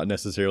 and not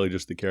necessarily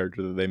just the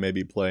character that they may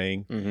be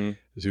playing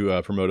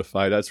to promote a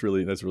fight, that's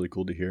really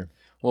cool to hear.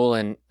 Well,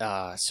 and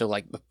so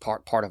like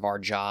part of our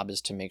job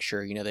is to make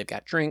sure they've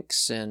got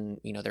drinks, and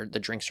the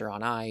drinks are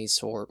on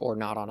ice or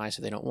not on ice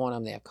if they don't want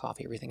them. They have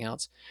coffee, everything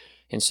else.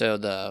 And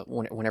so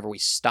whenever we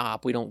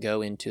stop, we don't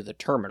go into the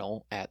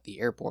terminal at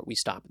the airport. We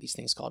stop at these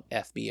things called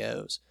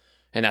FBOs,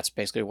 and that's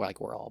basically like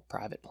where all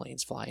private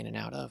planes fly in and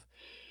out of.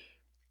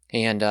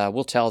 And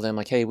we'll tell them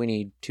like, hey, we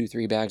need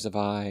 2-3 bags of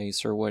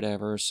ice or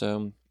whatever.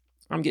 So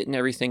I'm getting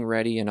everything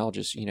ready, and I'll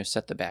just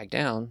set the bag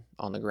down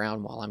on the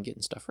ground while I'm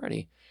getting stuff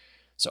ready.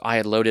 So I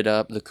had loaded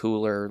up the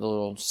cooler, the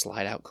little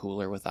slide out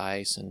cooler with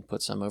ice, and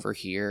put some over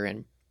here.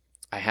 And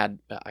I had,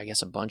 I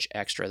guess, a bunch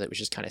extra that was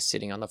just kind of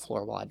sitting on the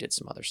floor while I did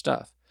some other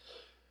stuff.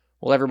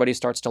 Well, everybody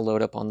starts to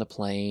load up on the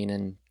plane,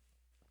 and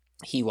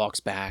he walks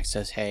back,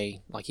 says,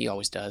 hey, like he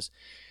always does.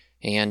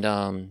 And,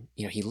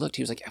 he looked,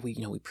 he was like, we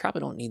probably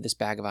don't need this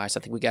bag of ice.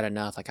 I think we got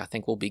enough. Like, I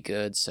think we'll be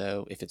good.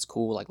 So if it's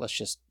cool, like, let's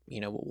just,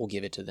 we'll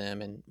give it to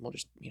them, and we'll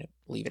just,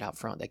 leave it out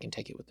front. They can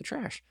take it with the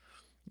trash.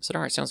 I said,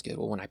 all right, sounds good.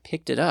 Well, when I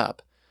picked it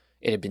up,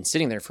 it had been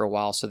sitting there for a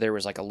while, so there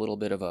was like a little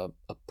bit of a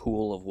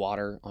pool of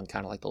water on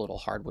kind of like the little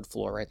hardwood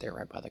floor right there,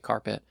 right by the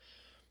carpet.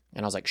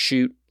 And I was like,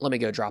 shoot, let me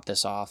go drop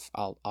this off.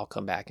 I'll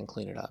come back and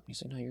clean it up. He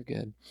said, no, you're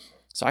good.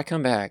 So I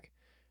come back,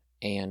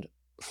 and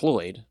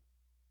Floyd,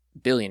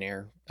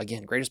 billionaire,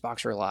 again, greatest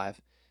boxer alive,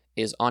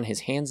 is on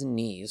his hands and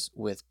knees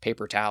with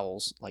paper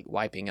towels, like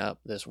wiping up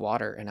this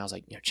water. And I was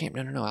like, Champ,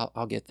 no,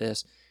 I'll get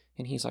this.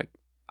 And he's like,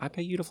 I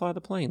pay you to fly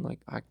the plane. Like,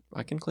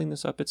 I can clean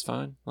this up. It's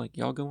fine. Like,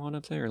 y'all go on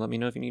up there. Let me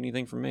know if you need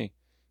anything from me.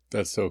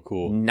 That's so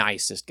cool.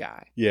 Nicest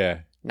guy. Yeah.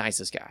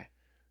 Nicest guy.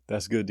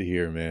 That's good to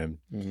hear, man.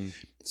 Mm-hmm.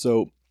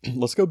 So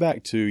let's go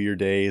back to your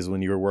days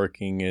when you were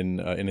working in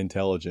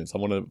intelligence. I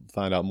want to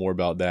find out more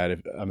about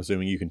that. I'm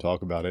assuming you can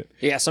talk about it.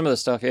 Yeah, some of the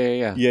stuff.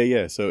 Yeah.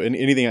 Yeah. So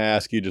anything I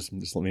ask you, just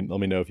let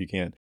me know if you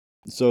can.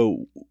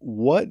 So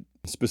what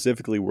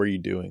specifically were you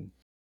doing?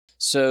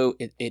 So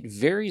it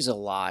varies a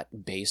lot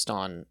based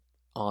on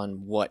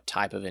what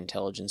type of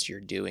intelligence you're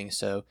doing.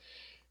 So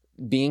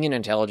being in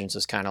intelligence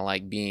is kind of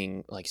like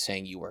being like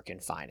saying you work in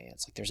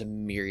finance. Like there's a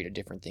myriad of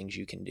different things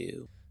you can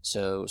do.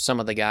 So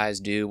some of the guys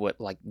do what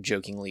like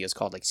jokingly is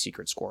called like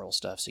secret squirrel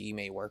stuff. So you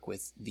may work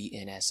with the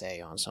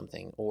NSA on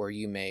something, or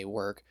you may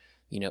work,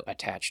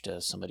 attached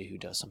to somebody who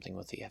does something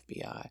with the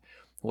FBI.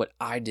 What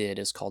I did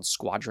is called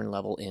squadron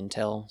level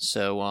intel.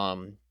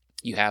 So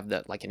you have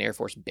that, like an Air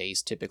Force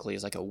base typically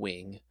is like a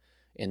wing,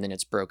 and then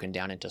it's broken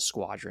down into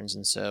squadrons.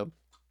 And so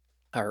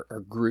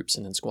or groups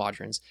and then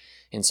squadrons.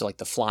 And so like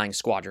the flying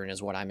squadron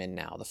is what I'm in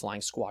now. The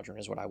flying squadron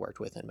is what I worked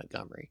with in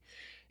Montgomery.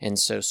 And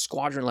so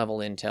squadron level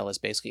intel is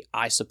basically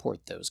I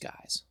support those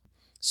guys.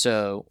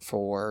 So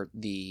for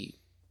the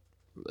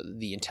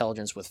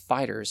intelligence with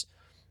fighters,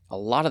 a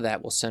lot of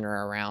that will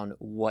center around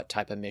what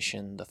type of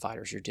mission the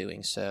fighters are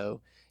doing.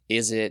 So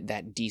is it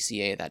that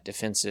DCA, that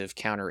defensive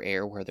counter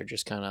air, where they're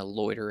just kind of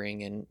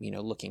loitering and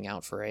looking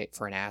out for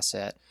an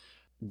asset?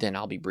 Then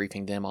I'll be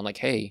briefing them on like,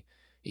 hey,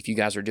 if you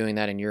guys are doing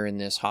that and you're in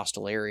this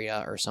hostile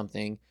area or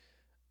something,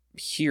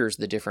 here's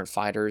the different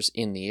fighters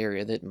in the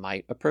area that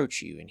might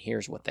approach you, and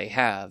here's what they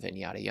have, and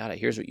yada, yada.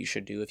 Here's what you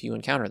should do if you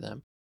encounter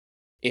them.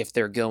 If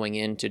they're going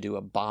in to do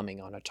a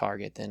bombing on a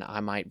target, then I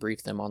might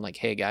brief them on like,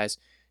 hey guys,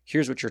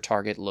 here's what your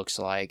target looks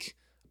like.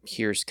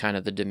 Here's kind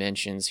of the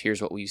dimensions.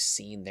 Here's what we've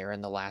seen there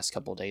in the last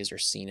couple of days or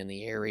seen in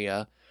the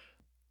area.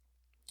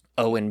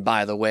 Oh, and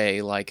by the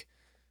way, like,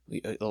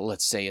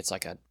 let's say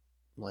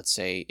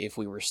if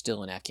we were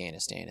still in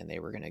Afghanistan and they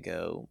were going to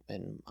go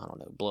and, I don't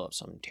know, blow up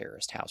some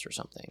terrorist house or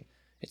something,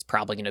 it's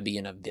probably going to be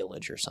in a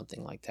village or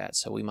something like that.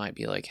 So we might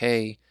be like,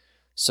 hey,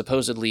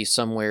 supposedly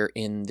somewhere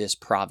in this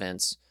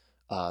province,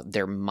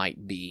 there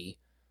might be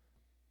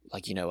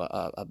like,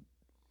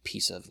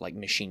 piece of like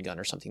machine gun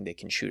or something that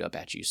can shoot up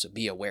at you. So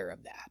be aware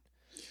of that.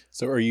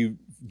 So are you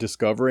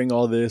discovering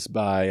all this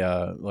by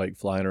like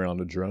flying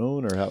around a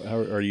drone, or how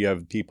or you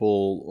have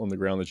people on the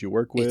ground that you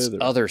work with? It's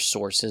other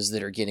sources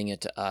that are getting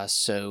it to us.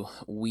 So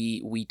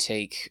we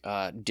take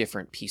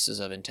different pieces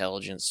of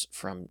intelligence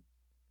from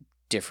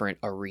different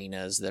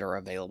arenas that are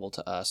available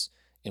to us,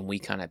 and we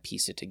kind of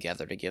piece it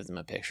together to give them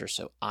a picture.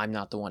 So I'm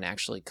not the one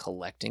actually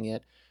collecting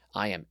it.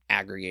 I am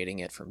aggregating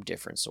it from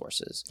different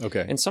sources.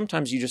 Okay. And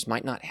sometimes you just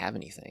might not have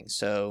anything.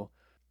 So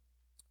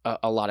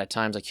a lot of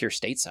times, like here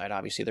stateside,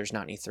 obviously there's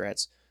not any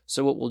threats.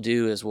 So what we'll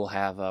do is we'll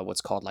have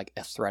what's called like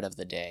a threat of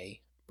the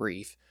day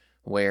brief,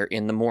 where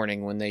in the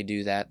morning when they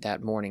do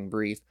that morning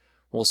brief,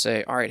 we'll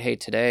say, all right, hey,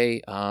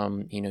 today,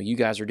 you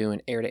guys are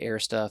doing air-to-air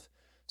stuff.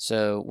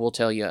 So we'll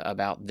tell you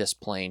about this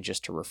plane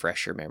just to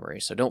refresh your memory.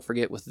 So don't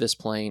forget with this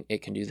plane,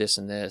 it can do this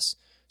and this.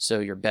 So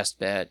your best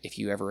bet, if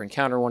you ever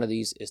encounter one of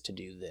these, is to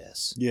do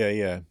this.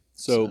 Yeah.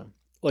 So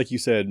like you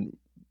said,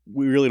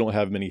 we really don't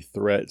have many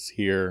threats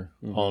here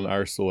on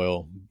our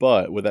soil.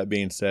 But with that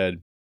being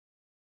said,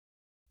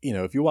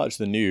 if you watch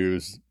the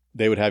news,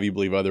 they would have you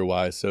believe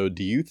otherwise. So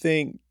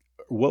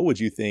what would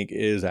you think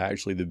is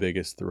actually the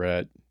biggest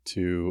threat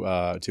to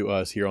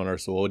us here on our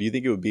soil? Do you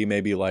think it would be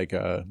maybe like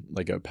a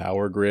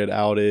power grid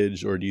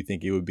outage, or do you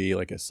think it would be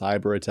like a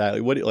cyber attack?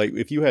 Like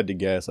if you had to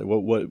guess, like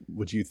what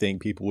would you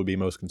think people would be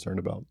most concerned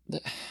about?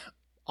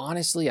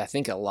 Honestly, I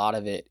think a lot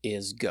of it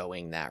is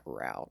going that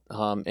route.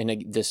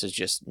 And this is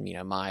just,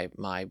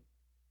 my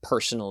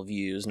personal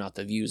views, not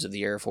the views of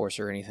the Air Force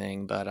or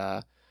anything,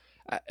 but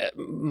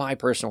my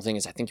personal thing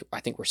is I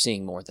think we're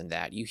seeing more than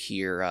that. You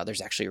hear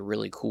there's actually a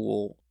really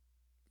cool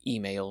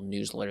email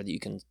newsletter that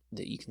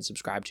you can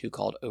subscribe to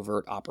called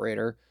Overt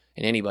Operator,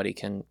 and anybody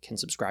can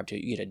subscribe to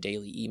it. You get a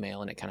daily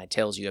email, and it kind of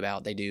tells you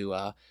about, they do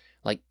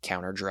like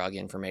counter drug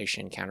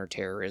information, counter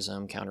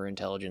terrorism,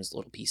 counterintelligence,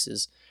 little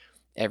pieces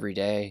every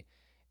day.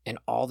 And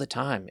all the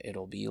time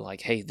it'll be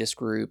like, hey, this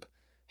group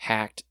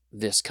hacked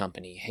this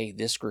company. Hey,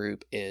 this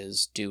group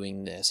is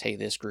doing this. Hey,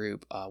 this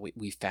group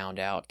we found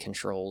out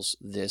controls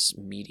this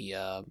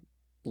media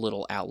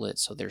little outlet,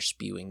 so they're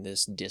spewing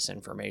this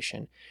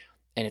disinformation.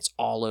 And it's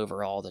all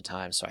over all the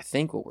time. So I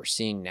think what we're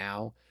seeing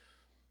now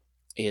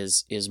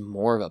is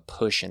more of a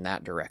push in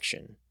that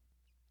direction.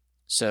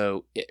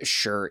 So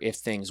sure, if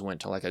things went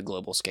to like a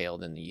global scale,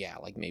 then yeah,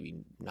 like maybe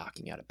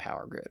knocking out a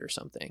power grid or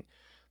something.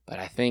 But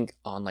I think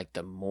on like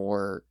the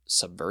more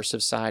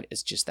subversive side,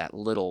 it's just that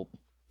little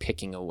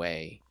picking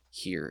away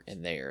here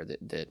and there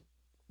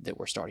that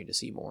we're starting to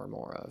see more and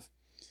more of.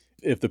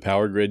 If the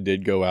power grid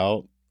did go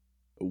out,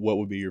 what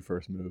would be your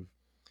first move?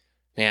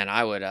 Man,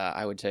 I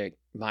would take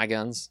my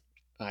guns.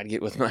 I'd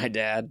get with my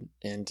dad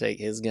and take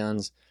his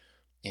guns,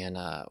 and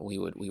we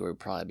would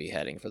probably be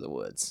heading for the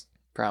woods.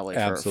 Probably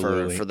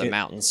for the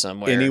mountains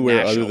somewhere.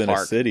 Anywhere National other than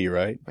Park. a city,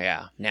 right?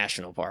 Yeah,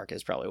 National Park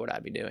is probably what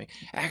I'd be doing.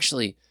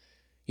 Actually,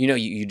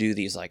 you do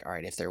these like, all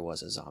right, if there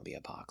was a zombie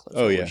apocalypse,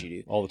 what would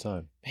you do? All the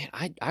time. Man,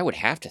 I would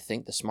have to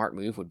think the smart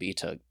move would be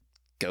to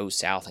go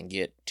south and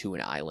get to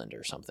an island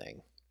or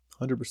something.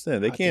 100%.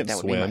 They can't that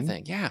swim. Would be my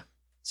thing. Yeah,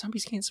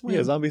 zombies can't swim.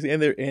 Yeah, zombies,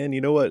 and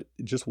you know what?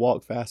 Just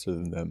walk faster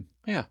than them.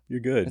 Yeah, you're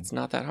good. It's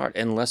not that hard,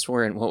 unless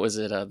we're in, what was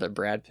it? The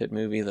Brad Pitt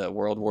movie, the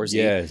World War Z.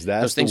 Yes,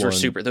 those things were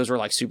super. Those were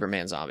like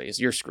Superman zombies.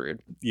 You're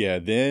screwed. Yeah,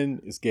 then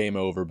it's game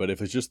over. But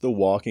if it's just the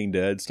Walking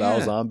Dead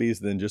style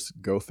zombies, then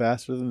just go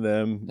faster than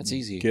them. That's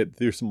easy. Get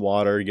through some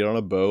water, get on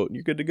a boat, and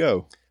you're good to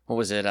go. What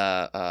was it?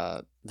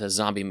 The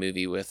zombie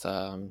movie with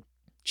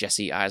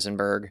Jesse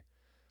Eisenberg.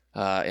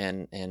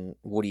 And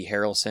Woody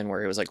Harrelson,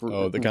 where it was like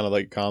the kind of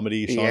like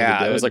comedy. Shaun of the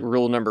Dead. It was like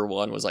rule number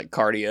 1 was like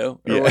cardio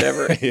or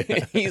whatever.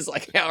 He's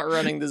like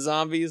outrunning the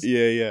zombies.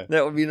 Yeah.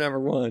 That would be number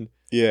 1.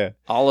 Yeah.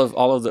 All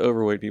of the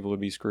overweight people would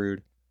be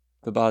screwed.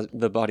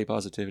 The body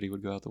positivity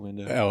would go out the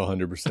window. Oh,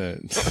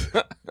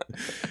 100%.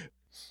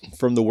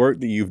 From the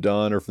work that you've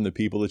done, or from the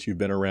people that you've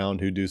been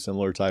around who do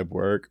similar type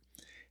work,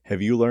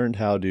 have you learned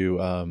how to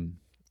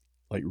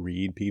like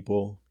read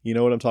people? You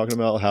know what I'm talking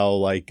about? How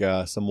like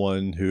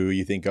someone who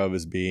you think of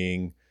as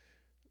being,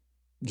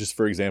 just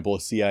for example, a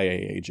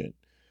CIA agent.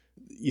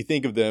 You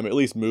think of them, at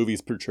least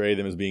movies portray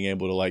them as being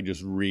able to like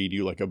just read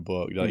you like a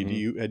book. Like, do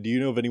you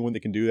know of anyone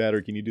that can do that,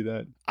 or can you do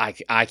that?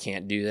 I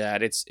can't do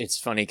that. It's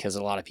funny because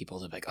a lot of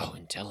people are like, oh,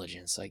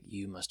 intelligence, like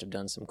you must have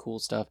done some cool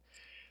stuff.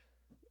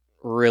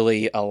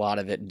 Really, a lot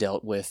of it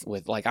dealt with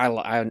like I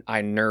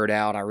nerd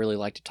out. I really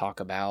like to talk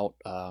about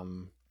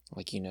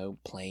like,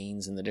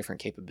 planes and the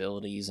different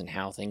capabilities and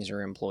how things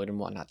are employed and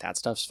whatnot. That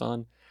stuff's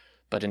fun.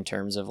 But in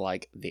terms of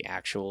like the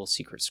actual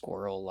secret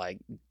squirrel, like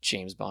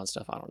James Bond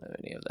stuff, I don't know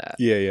any of that.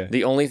 Yeah.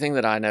 The only thing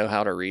that I know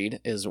how to read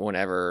is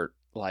whenever,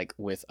 like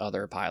with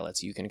other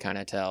pilots, you can kind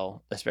of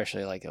tell,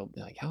 especially like,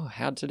 oh,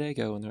 how'd today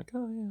go? And they're like,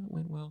 oh yeah, it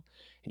went well.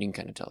 And you can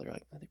kind of tell they're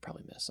like, oh, they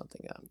probably messed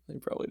something up. They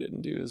probably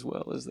didn't do as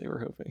well as they were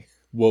hoping.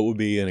 What would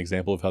be an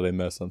example of how they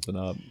messed something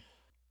up?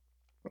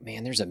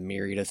 Man, there's a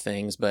myriad of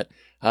things, but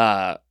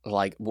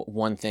like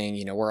one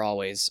thing, we're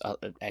always,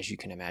 as you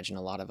can imagine,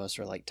 a lot of us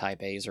are like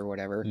type A's or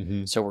whatever.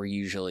 So we're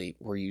usually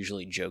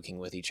joking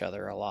with each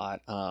other a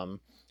lot.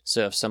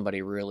 So if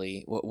somebody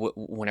really,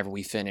 whenever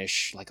we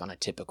finish, like on a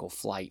typical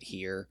flight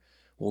here,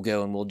 we'll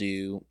go and we'll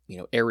do,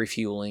 air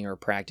refueling or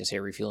practice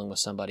air refueling with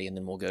somebody, and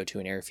then we'll go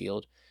to an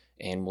airfield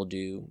and we'll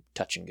do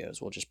touch and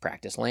goes. We'll just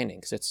practice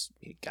landing because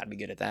you got to be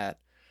good at that.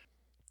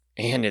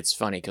 And it's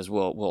funny because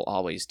we'll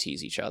always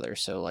tease each other.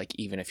 So like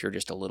even if you're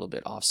just a little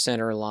bit off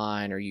center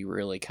line or you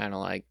really kind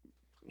of like,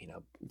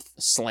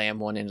 slam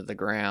one into the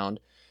ground,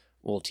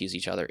 we'll tease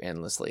each other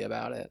endlessly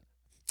about it.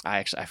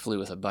 I flew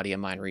with a buddy of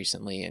mine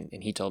recently,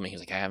 and he told me, he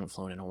was like, I haven't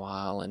flown in a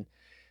while, and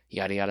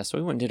yada yada. So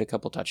we went and did a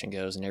couple touch and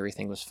goes, and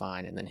everything was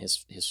fine. And then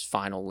his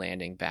final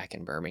landing back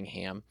in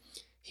Birmingham,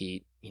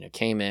 he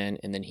came in,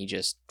 and then he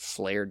just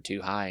flared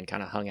too high and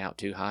kind of hung out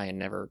too high and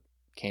never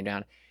came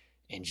down,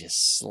 and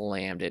just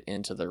slammed it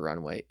into the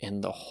runway.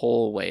 And the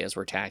whole way as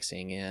we're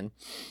taxiing in,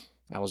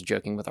 I was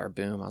joking with our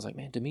boom. I was like,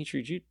 man,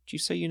 Dimitri, did you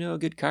say you know a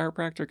good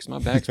chiropractor? Because my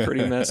back's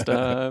pretty messed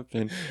up.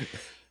 And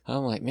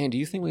I'm like, man, do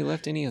you think we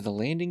left any of the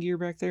landing gear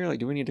back there? Like,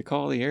 do we need to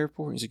call the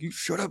airport? He's like, you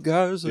shut up,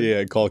 guys. Like,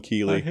 yeah, call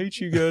Keeley. I hate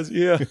you guys.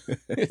 Yeah.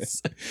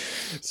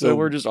 So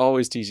we're just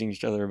always teasing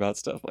each other about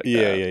stuff like that.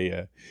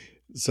 Yeah.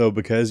 So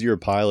because you're a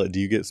pilot, do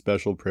you get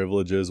special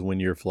privileges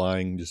when you're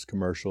flying just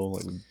commercial,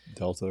 like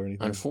Delta or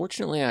anything?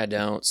 Unfortunately, I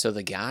don't. So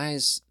the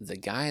guys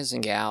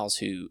and gals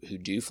who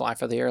do fly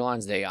for the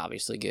airlines, they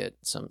obviously get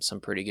some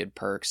pretty good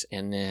perks.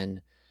 And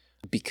then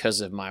because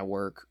of my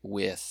work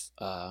with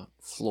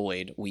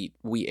Floyd,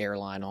 we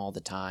airline all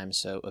the time.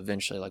 So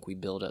eventually, like, we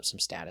build up some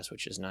status,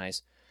 which is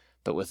nice.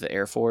 But with the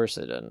Air Force,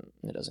 it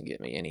doesn't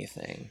get me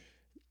anything.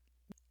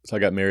 So I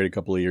got married a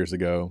couple of years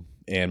ago,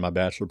 and my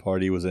bachelor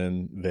party was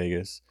in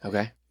Vegas.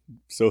 Okay.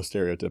 So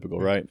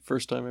stereotypical, right?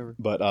 First time ever.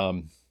 But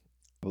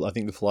I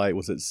think the flight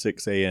was at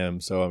 6 a.m.,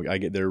 so I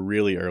get there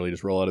really early,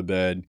 just roll out of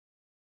bed.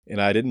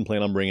 And I didn't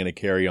plan on bringing a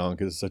carry-on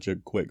because it's such a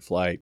quick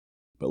flight.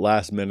 But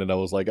last minute, I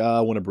was like,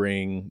 I want to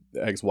bring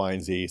X, Y,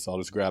 and Z, so I'll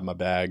just grab my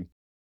bag.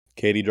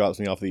 Katie drops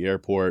me off at the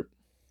airport,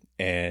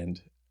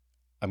 and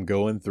I'm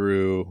going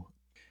through,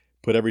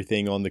 put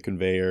everything on the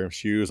conveyor,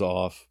 shoes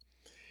off,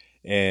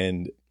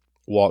 and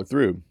walk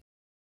through.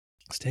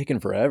 It's taking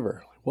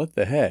forever. What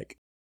the heck?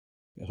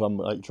 If I'm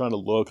like trying to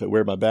look at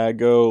where my bag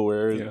go,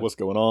 what's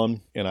going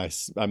on, and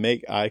I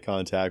make eye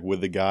contact with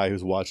the guy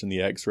who's watching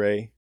the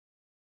X-ray,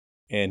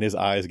 and his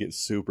eyes get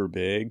super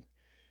big.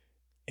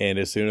 And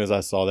as soon as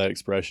I saw that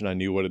expression, I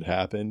knew what had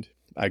happened.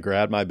 I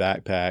grabbed my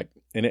backpack,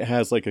 and it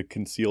has like a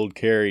concealed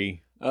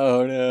carry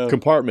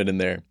compartment in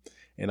there,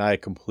 and I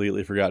had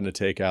completely forgotten to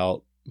take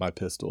out my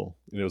pistol.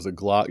 And it was a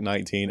Glock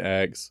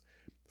 19X.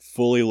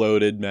 Fully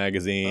loaded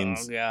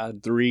magazines. Oh,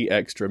 God. 3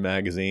 extra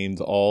magazines,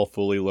 all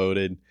fully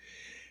loaded.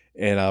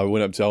 And I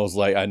went up to him, I was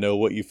like, I know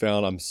what you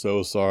found. I'm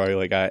so sorry.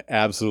 Like, I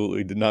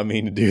absolutely did not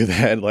mean to do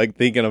that. Like,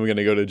 thinking I'm going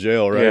to go to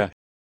jail, right? Yeah.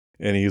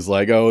 And he's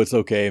like, oh, it's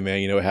okay, man.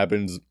 It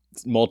happens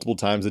multiple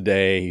times a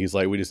day. He's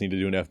like, we just need to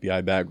do an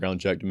FBI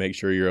background check to make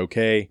sure you're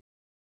okay.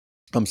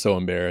 I'm so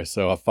embarrassed.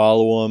 So I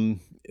follow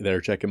him.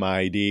 They're checking my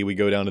ID. We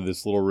go down to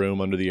this little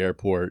room under the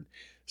airport.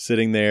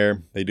 Sitting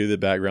there, they do the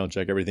background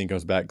check, everything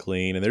comes back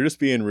clean, and they're just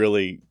being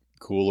really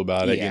cool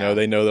about it. Yeah.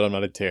 They know that I'm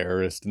not a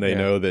terrorist, and they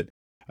know that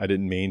I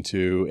didn't mean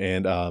to,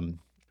 and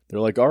they're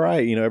like, all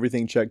right,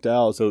 everything checked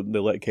out, so they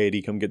let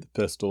Katie come get the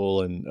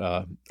pistol, and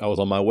I was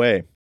on my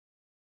way.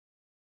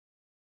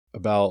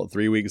 About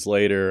 3 weeks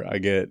later, I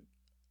get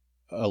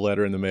a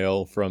letter in the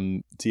mail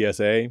from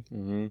TSA,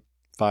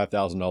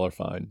 $5,000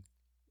 fine.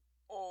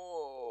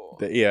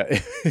 Yeah,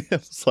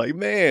 it's like,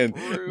 man,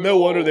 no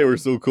wonder they were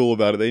so cool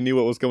about it. They knew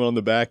what was coming on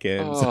the back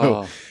end.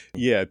 Oh. So,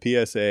 yeah,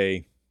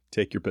 PSA,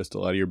 take your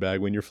pistol out of your bag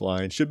when you're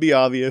flying. Should be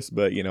obvious,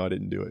 but, I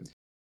didn't do it.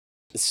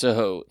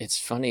 So it's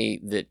funny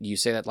that you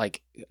say that,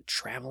 like,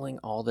 traveling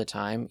all the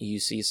time, you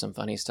see some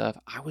funny stuff.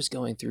 I was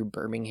going through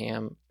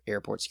Birmingham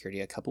airport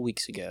security a couple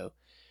weeks ago,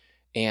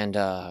 and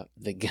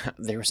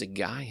there was a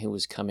guy who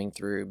was coming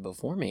through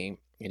before me,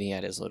 and he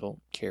had his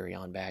little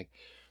carry-on bag.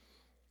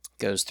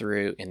 Goes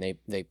through, and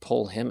they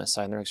pull him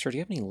aside, and they're like, sir, do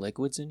you have any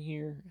liquids in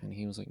here? And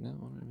he was like, no, I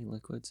don't have any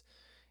liquids.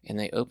 And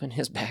they open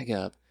his bag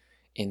up,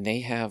 and they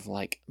have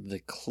like the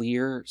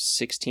clear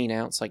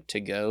 16-ounce like to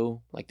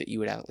go, like that you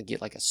would have to get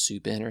like a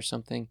soup in or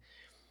something.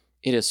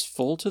 It is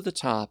full to the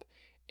top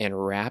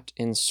and wrapped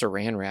in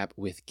saran wrap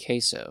with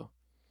queso.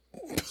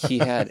 He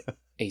had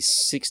a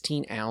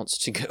 16-ounce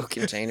to go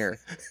container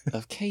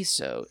of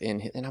queso,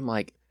 and I'm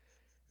like,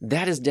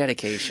 that is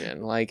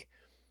dedication. Like,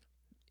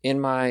 in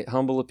my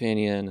humble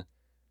opinion,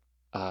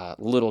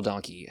 Little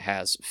Donkey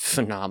has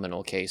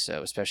phenomenal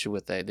queso, especially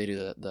with they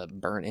do the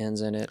burnt ends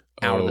in it.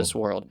 Out of this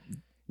world.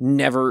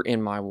 Never in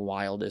my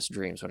wildest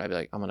dreams would I be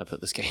like, I'm going to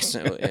put this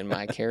queso in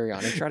my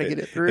carry-on and try to get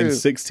it through. And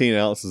 16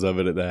 ounces of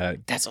it at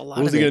that. That's a lot.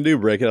 What was he going to do?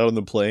 Break it out on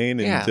the plane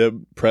and dip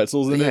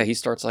pretzels in it? Yeah, he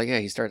starts like,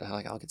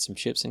 I'll get some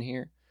chips in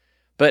here.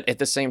 But at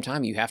the same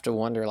time, you have to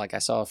wonder, like, I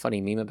saw a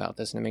funny meme about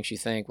this, and it makes you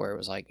think, where it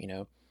was like,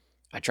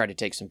 I tried to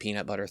take some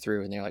peanut butter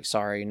through, and they're like,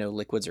 sorry, no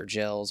liquids or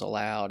gels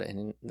allowed.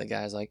 And the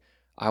guy's like,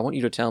 I want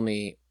you to tell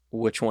me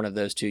which one of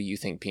those two you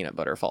think peanut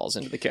butter falls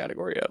into the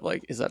category of.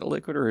 Like, is that a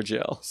liquid or a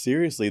gel?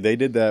 Seriously, they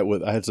did that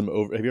with. I had some.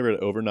 Have you ever had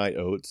overnight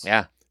oats?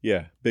 Yeah.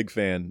 Yeah, big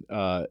fan.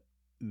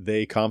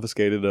 They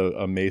confiscated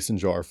a mason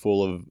jar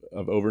full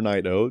of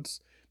overnight oats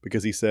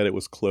because he said it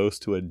was close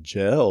to a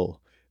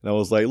gel. And I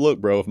was like,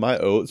 look, bro, if my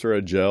oats are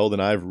a gel, then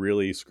I've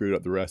really screwed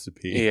up the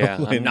recipe.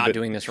 Yeah, I'm not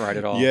doing this right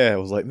at all. Yeah, I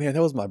was like, man,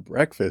 that was my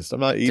breakfast. I'm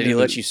not eating. Did he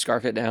let you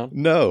scarf it down?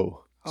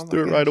 No. Oh Just my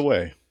threw it right gosh.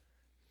 away.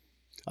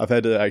 I've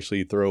had to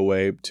actually throw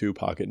away 2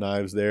 pocket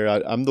knives there.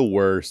 I'm the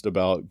worst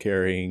about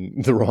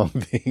carrying the wrong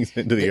things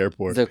into the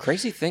airport. The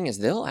crazy thing is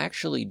they'll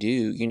actually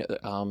do,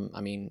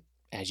 I mean,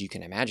 as you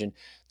can imagine,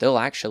 they'll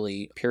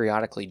actually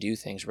periodically do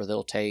things where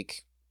they'll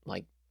take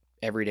like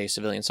everyday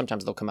civilians.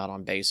 Sometimes they'll come out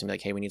on base and be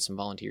like, hey, we need some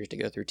volunteers to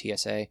go through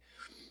TSA.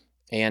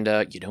 And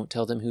you don't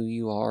tell them who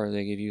you are.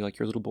 They give you like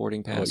your little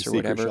boarding pass or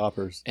whatever.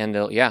 Shoppers. And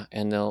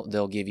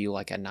they'll give you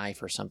like a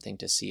knife or something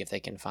to see if they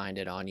can find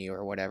it on you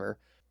or whatever.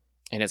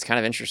 And it's kind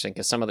of interesting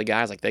because some of the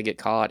guys, like, they get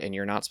caught and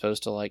you're not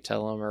supposed to like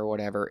tell them or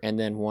whatever. And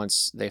then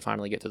once they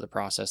finally get through the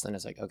process, then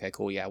it's like, okay,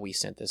 cool. Yeah, we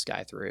sent this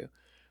guy through.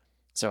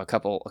 So a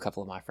couple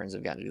of my friends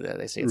have gotten to do that.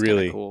 They say it's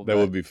really kind of cool. That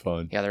would be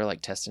fun. Yeah, they're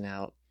like testing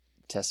out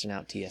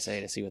TSA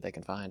to see what they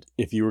can find.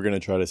 If you were going to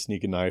try to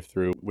sneak a knife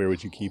through, where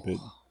would you keep it?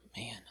 Oh,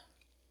 man.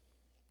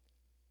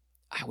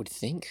 I would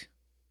think,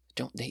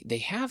 don't they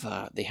have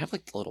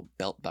like little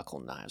belt buckle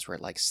knives where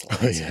it like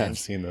slides in. I've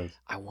seen those.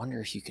 I wonder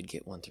if you could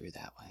get one through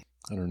that way.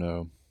 I don't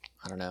know.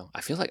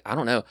 I feel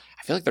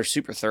like they're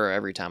super thorough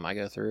every time I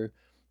go through.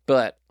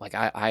 But like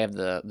I have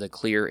the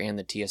clear and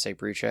the TSA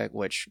pre-check,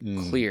 which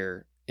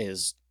clear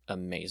is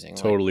amazing.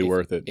 Totally like,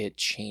 worth it. It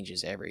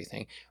changes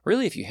everything.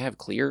 Really, if you have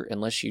clear,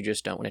 unless you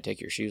just don't want to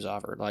take your shoes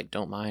off or like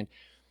don't mind,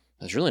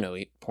 there's really no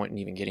point in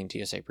even getting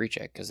TSA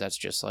pre-check because that's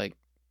just like,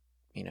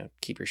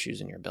 keep your shoes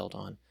and your belt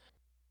on.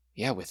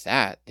 Yeah, with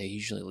that, they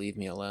usually leave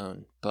me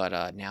alone.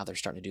 But now they're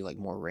starting to do like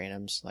more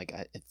randoms. Like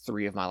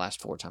 3 of my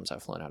last 4 times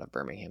I've flown out of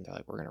Birmingham, they're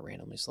like, we're going to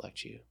randomly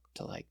select you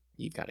to like,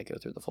 you've got to go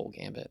through the full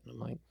gambit. And I'm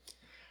like,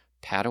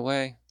 pat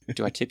away?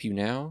 Do I tip you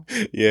now?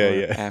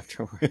 Yeah.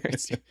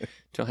 Afterwards?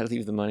 Do I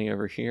leave the money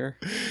over here?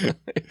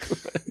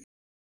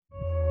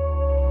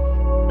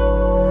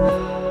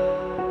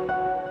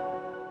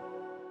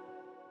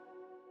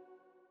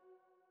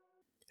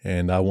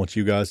 And I want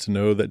you guys to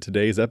know that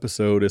today's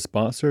episode is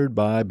sponsored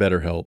by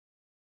BetterHelp.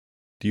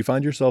 Do you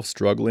find yourself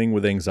struggling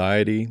with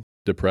anxiety,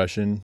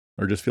 depression,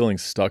 or just feeling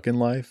stuck in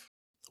life?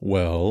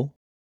 Well,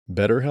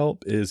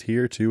 BetterHelp is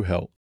here to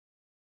help.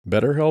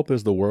 BetterHelp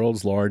is the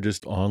world's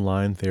largest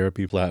online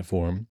therapy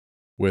platform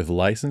with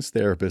licensed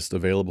therapists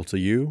available to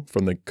you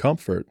from the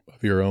comfort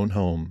of your own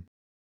home.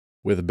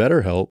 With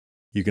BetterHelp,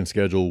 you can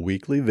schedule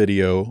weekly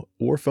video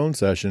or phone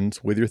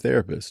sessions with your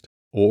therapist,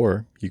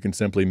 or you can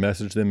simply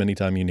message them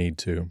anytime you need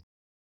to.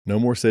 No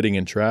more sitting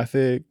in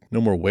traffic, no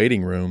more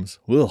waiting rooms,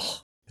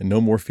 and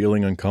no more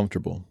feeling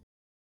uncomfortable.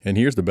 And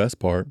here's the best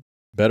part.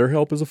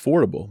 BetterHelp is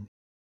affordable.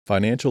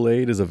 Financial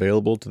aid is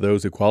available to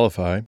those who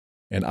qualify,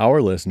 and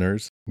our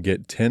listeners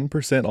get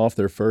 10% off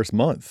their first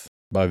month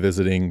by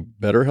visiting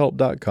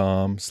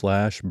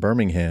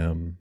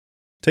betterhelp.com/Birmingham.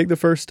 Take the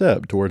first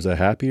step towards a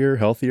happier,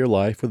 healthier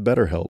life with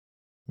BetterHelp.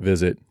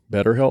 Visit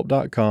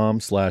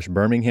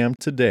betterhelp.com/Birmingham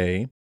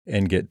today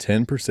and get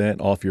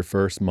 10% off your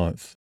first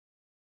month.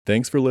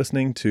 Thanks for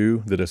listening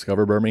to the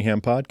Discover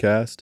Birmingham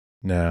podcast.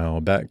 Now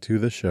back to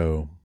the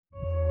show.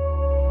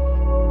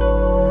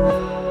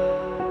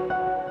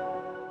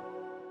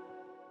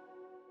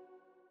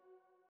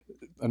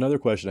 Another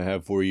question I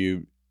have for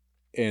you,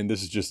 and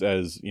this is just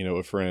as,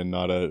 a friend,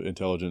 not an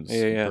intelligence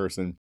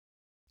person.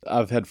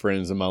 I've had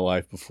friends in my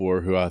life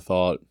before who I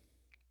thought,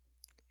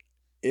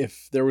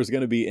 if there was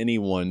going to be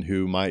anyone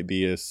who might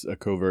be a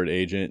covert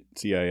agent,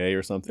 CIA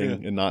or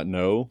something, and not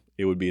know,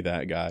 it would be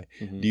that guy.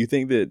 Mm-hmm. Do you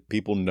think that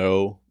people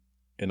know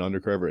an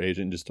undercover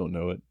agent and just don't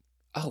know it?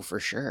 Oh, for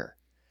sure.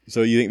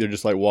 So you think they're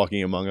just like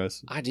walking among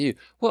us? I do.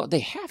 Well, they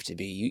have to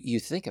be. You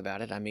think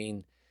about it. I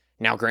mean,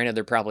 now granted,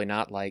 they're probably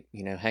not like,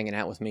 hanging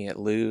out with me at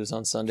Lou's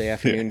on Sunday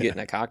afternoon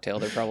getting a cocktail.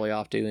 They're probably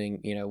off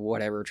doing,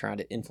 whatever, trying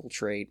to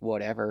infiltrate,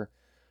 whatever.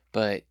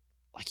 But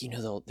like,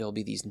 there'll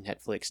be these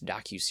Netflix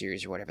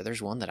docuseries or whatever.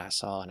 There's one that I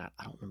saw, and I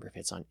don't remember if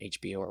it's on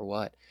HBO or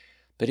what,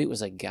 but it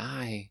was a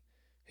guy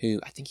who,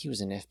 I think he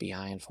was an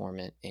FBI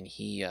informant, and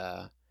he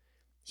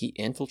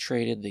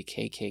infiltrated the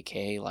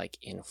KKK like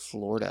in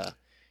Florida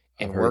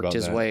and worked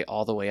his way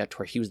all the way up to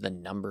where he was the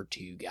number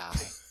 2 guy.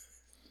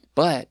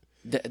 But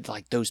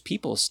like those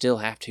people still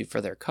have to, for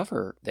their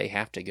cover, they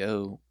have to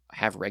go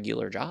have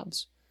regular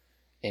jobs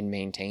and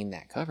maintain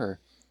that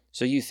cover.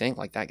 So you think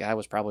like that guy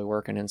was probably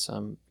working in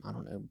some, I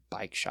don't know,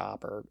 bike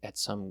shop or at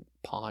some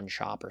pawn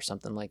shop or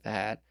something like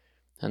that.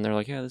 And they're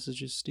like, yeah, this is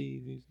just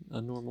Steve. He's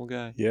a normal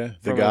guy. Yeah,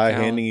 the guy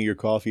handing you your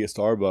coffee at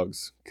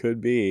Starbucks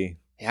could be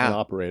an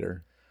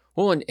operator.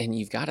 Well, and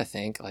you've got to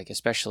think, like,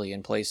 especially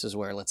in places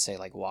where, let's say,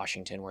 like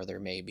Washington, where there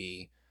may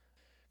be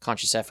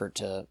conscious effort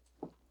to,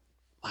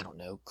 I don't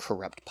know,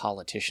 corrupt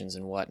politicians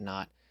and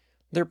whatnot,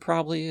 there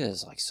probably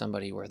is, like,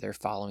 somebody where they're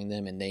following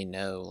them and they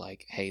know,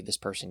 like, hey, this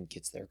person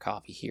gets their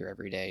coffee here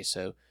every day,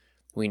 so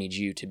we need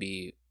you to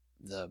be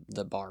the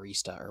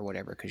barista or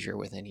whatever because you're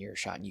within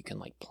earshot and you can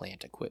like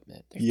plant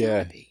equipment. There's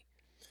gotta be.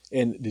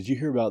 And did you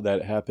hear about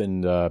that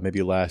happened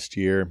maybe last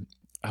year?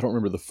 I don't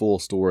remember the full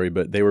story,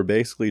 but they were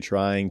basically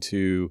trying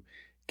to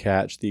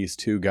catch these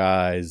two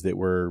guys that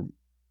were,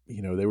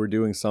 they were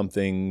doing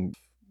something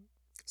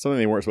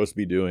they weren't supposed to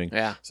be doing.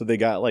 Yeah. So they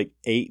got like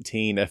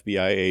 18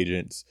 FBI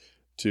agents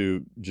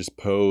to just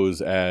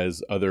pose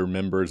as other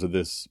members of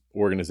this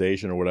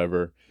organization or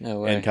whatever.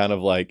 No way. And kind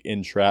of like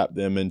entrap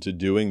them into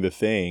doing the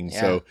thing.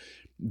 Yeah. So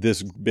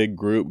this big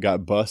group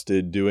got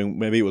busted doing,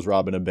 maybe it was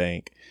robbing a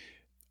bank.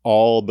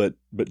 All but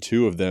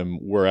two of them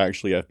were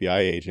actually FBI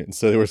agents.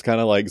 So there was kind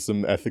of like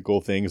some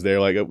ethical things there.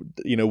 Like,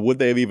 would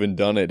they have even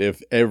done it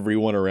if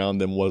everyone around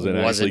them wasn't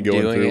actually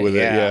going through with it?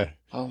 Yeah.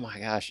 Oh my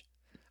gosh.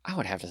 I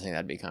would have to think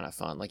that'd be kind of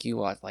fun. Like you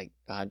watch, like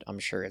I'm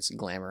sure it's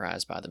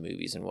glamorized by the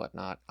movies and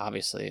whatnot.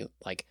 Obviously,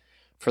 like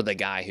for the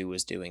guy who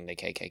was doing the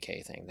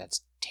KKK thing,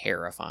 that's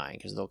terrifying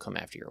because they'll come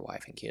after your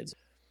wife and kids.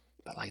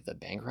 But like the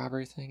bank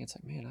robbery thing, it's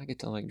like, man, I get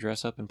to like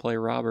dress up and play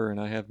robber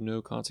and I have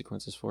no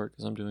consequences for it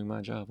because I'm doing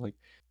my job. Like,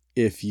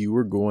 if you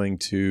were going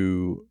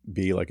to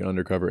be like an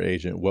undercover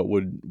agent, what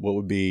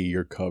would be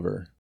your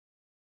cover?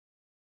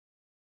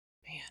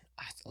 Man,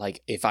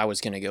 like if I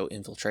was going to go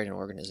infiltrate an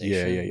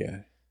organization. Yeah.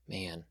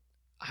 Man,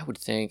 I would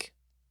think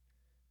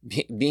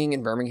being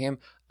in Birmingham,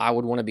 I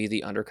would want to be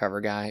the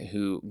undercover guy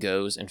who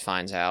goes and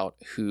finds out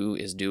who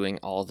is doing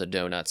all the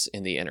donuts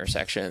in the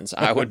intersections.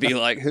 I would be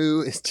like,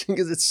 who is,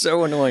 because it's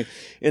so annoying.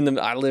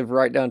 I live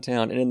right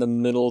downtown, and in the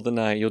middle of the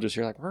night, you'll just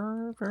hear like,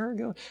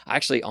 go.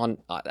 Actually,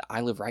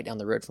 I live right down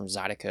the road from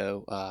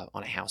Zydeco,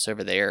 on a house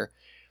over there,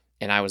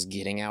 and I was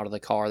getting out of the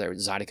car.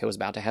 Zydeco was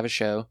about to have a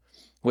show,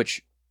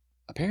 which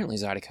apparently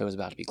Zydeco is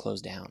about to be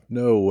closed down.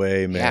 No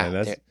way, man.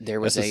 Yeah,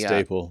 there was a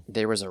staple.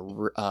 There was a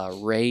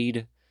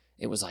raid.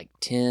 It was like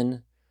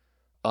 10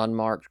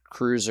 unmarked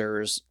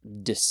cruisers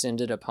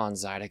descended upon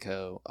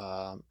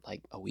Zydeco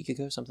like a week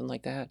ago, something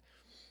like that,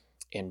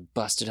 and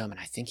busted them. And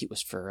I think it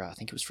was for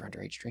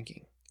underage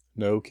drinking.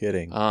 No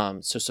kidding.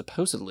 So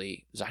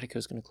supposedly Zydeco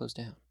is going to close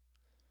down.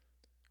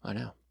 I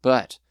know,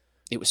 but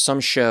it was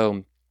some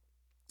show,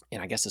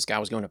 and I guess this guy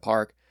was going to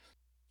park.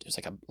 It was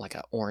like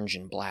a orange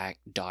and black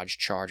Dodge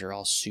Charger,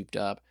 all souped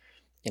up,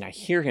 and I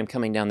hear him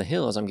coming down the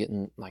hill as I'm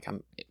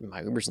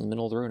my Uber's in the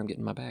middle of the road. I'm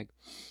getting my bag.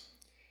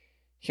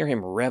 Hear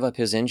him rev up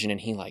his engine, and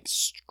he like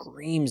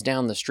screams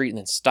down the street and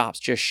then stops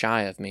just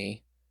shy of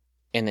me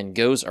and then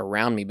goes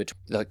around me between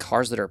the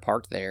cars that are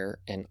parked there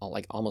and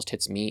like almost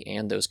hits me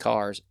and those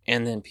cars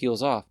and then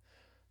peels off.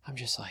 I'm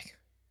just like,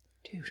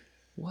 dude,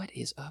 what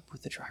is up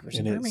with the drivers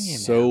in Birmingham?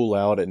 It's so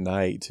loud at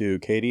night too.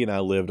 Katie and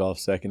I lived off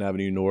 2nd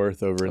Avenue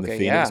North over in the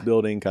Phoenix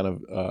building, kind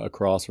of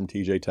across from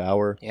TJ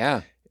Tower.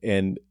 Yeah.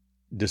 And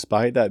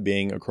despite that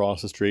being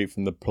across the street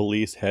from the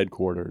police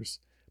headquarters,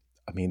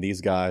 I mean, these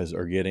guys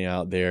are getting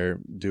out there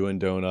doing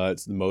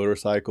donuts, the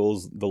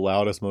motorcycles, the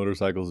loudest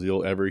motorcycles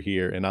you'll ever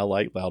hear. And I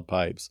like loud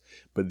pipes,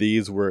 but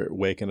these were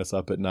waking us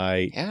up at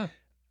night. Yeah.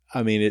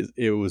 I mean,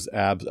 it was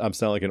I'm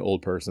sounding like an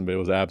old person, but it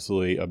was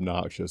absolutely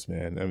obnoxious,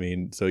 man. I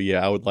mean, so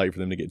yeah, I would like for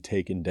them to get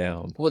taken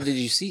down. Well, did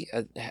you see,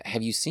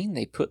 have you seen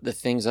they put the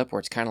things up where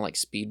it's kind of like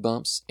speed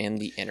bumps in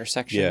the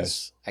intersections?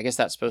 Yes. I guess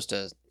that's supposed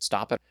to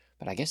stop it,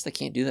 but I guess they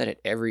can't do that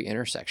at every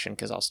intersection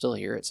because I'll still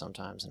hear it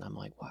sometimes. And I'm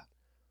like, what?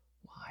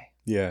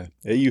 Yeah,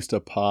 it used to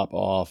pop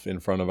off in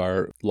front of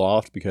our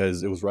loft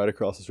because it was right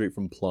across the street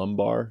from Plum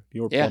Bar.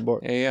 You know where Plum Bar?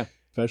 Yeah.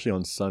 Especially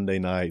on Sunday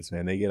nights,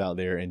 man. They get out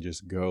there and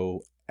just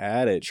go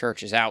at it.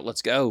 Church is out.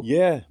 Let's go.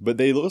 Yeah,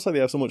 but it looks like they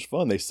have so much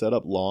fun. They set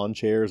up lawn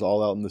chairs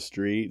all out in the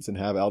streets and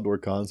have outdoor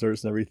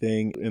concerts and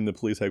everything in the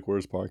police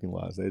headquarters parking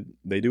lots.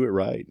 They do it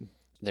right.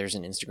 There's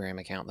an Instagram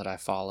account that I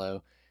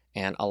follow,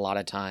 and a lot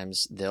of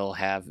times they'll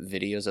have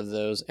videos of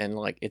those, and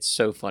like it's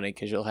so funny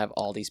because you'll have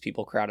all these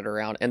people crowded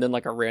around, and then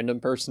like a random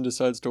person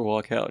decides to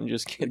walk out and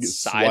just get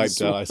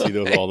swiped out. I see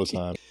those all the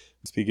time.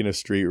 Speaking of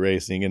street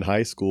racing, in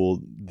high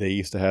school they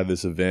used to have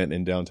this event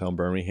in downtown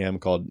Birmingham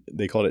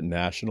they called it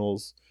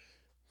Nationals,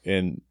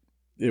 and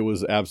it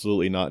was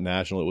absolutely not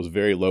national. It was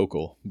very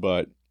local,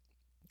 but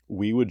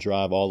we would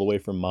drive all the way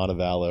from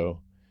Montevallo.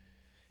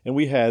 And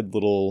we had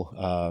little,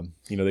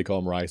 they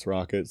call them rice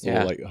rockets,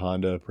 little like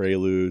Honda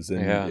Preludes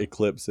and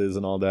Eclipses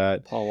and all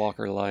that. Paul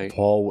Walker Light.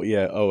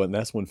 Yeah. Oh, and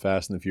that's when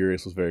Fast and the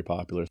Furious was very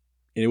popular.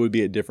 And it would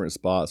be at different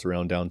spots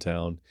around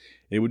downtown.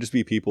 It would just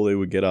be people, they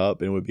would get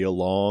up and it would be a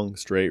long,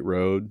 straight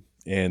road.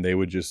 And they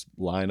would just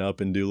line up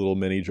and do little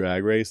mini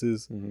drag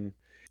races. Mm-hmm.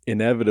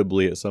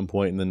 Inevitably, at some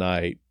point in the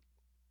night,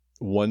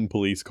 one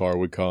police car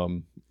would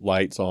come,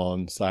 lights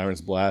on,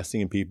 sirens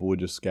blasting, and people would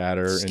just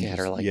scatter.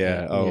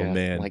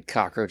 Man. Like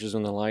cockroaches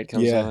when the light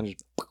comes on.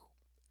 Just...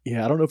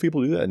 Yeah, I don't know if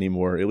people do that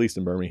anymore, at least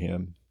in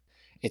Birmingham.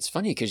 It's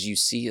funny because you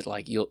see it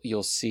like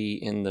you'll see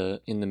in the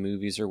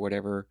movies or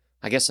whatever.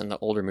 I guess in the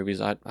older movies,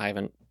 I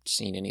haven't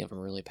seen any of them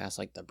really past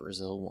like the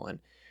Brazil one.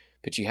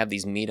 But you have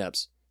these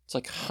meetups. It's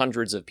like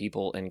hundreds of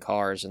people in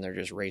cars and they're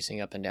just racing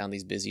up and down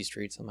these busy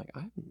streets. I'm like,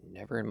 I've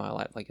never in my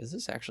life, like, is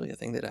this actually a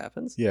thing that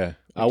happens? Yeah,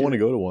 I want to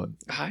go to one.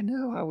 I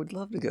know. I would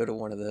love to go to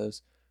one of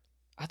those.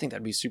 I think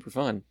that'd be super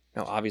fun.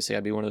 Now, obviously,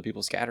 I'd be one of the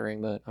people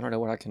scattering, but I don't know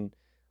what I can.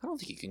 I don't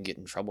think you can get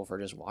in trouble for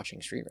just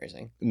watching street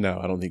racing. No,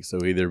 I don't think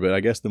so either. But I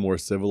guess the more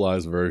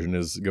civilized version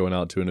is going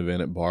out to an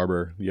event at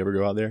Barber. You ever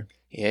go out there?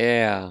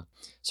 Yeah.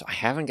 So I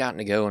haven't gotten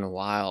to go in a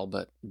while,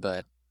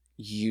 but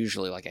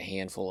usually like a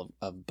handful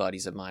of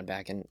buddies of mine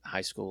back in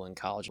high school and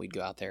college, we'd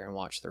go out there and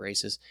watch the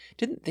races.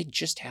 Didn't they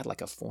just had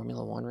like a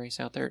Formula One race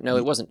out there? No,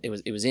 it wasn't. It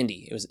was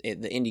Indy. It was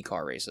the Indy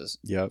car races.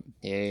 Yep.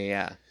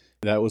 Yeah.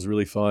 That was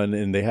really fun,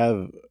 and they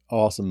have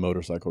awesome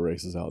motorcycle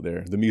races out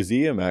there. The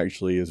museum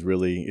actually is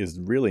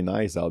really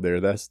nice out there.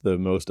 That's the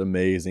most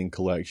amazing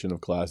collection of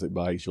classic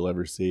bikes you'll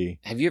ever see.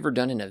 Have you ever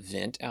done an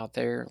event out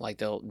there?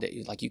 Like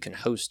like you can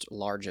host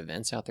large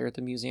events out there at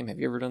the museum. Have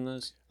you ever done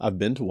those? I've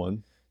been to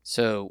one.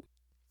 So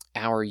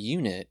our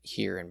unit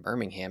here in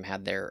Birmingham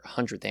had their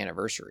 100th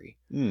anniversary.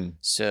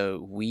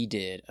 So we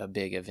did a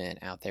big event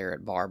out there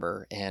at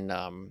Barber,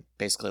 and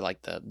basically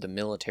like the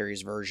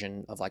military's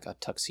version of like a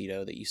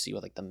tuxedo that you see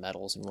with like the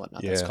medals and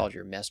whatnot. That's called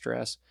your mess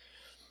dress.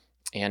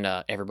 And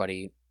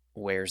everybody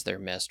wears their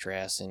mess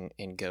dress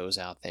and goes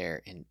out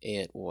there, and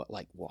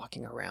like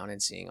walking around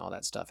and seeing all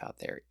that stuff out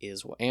there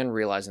and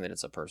realizing that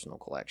it's a personal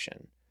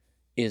collection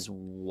is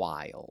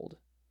wild.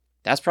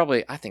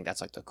 I think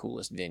that's like the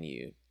coolest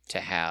venue to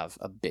have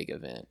a big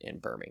event in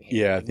Birmingham.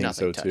 Yeah, I Like, think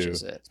so nothing too.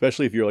 touches it.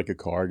 Especially if you're like a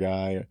car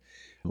guy.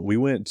 We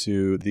went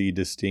to the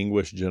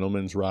Distinguished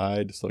Gentleman's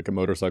Ride. It's like a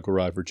motorcycle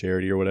ride for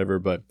charity or whatever.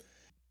 But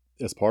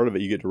as part of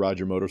it, you get to ride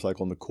your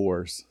motorcycle on the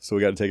course. So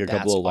we got to take a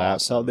couple of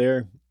laps out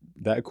there.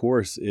 That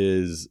course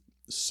is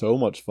so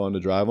much fun to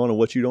drive on. And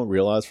what you don't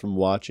realize from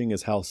watching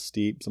is how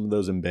steep some of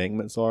those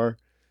embankments are.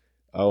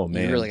 Oh,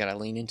 man. You really got to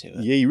lean into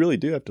it. Yeah, you really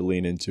do have to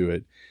lean into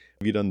it.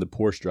 Have you done the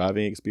Porsche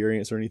driving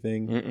experience or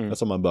anything? Mm-mm.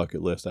 That's on my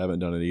bucket list. I haven't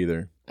done it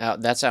either.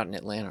 That's out in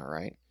Atlanta,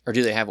 right? Or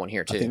do they have one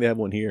here too? I think they have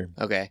one here.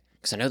 Okay.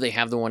 Because I know they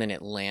have the one in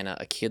Atlanta.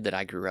 A kid that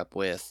I grew up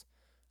with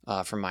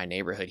from my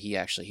neighborhood, he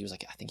was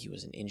like, I think he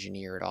was an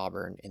engineer at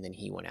Auburn, and then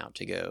he went out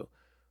to go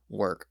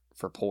work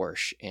for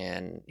Porsche,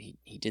 and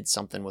he did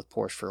something with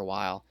Porsche for a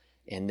while,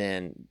 and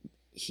then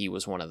he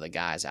was one of the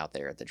guys out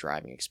there at the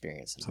driving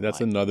experience. See, that's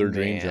like, another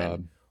dream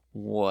job.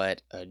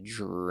 What a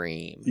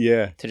dream.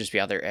 Yeah. To just be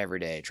out there every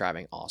day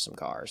driving awesome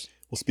cars.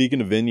 Well,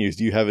 speaking of venues,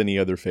 do you have any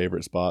other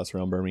favorite spots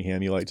around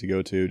Birmingham you like to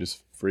go to,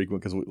 just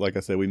frequent? Because, like I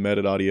said, we met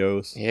at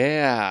Adios.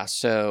 Yeah,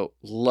 so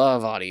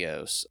love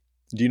Adios.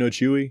 Do you know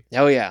Chewy?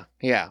 Oh, yeah.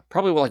 Yeah.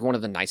 Probably like one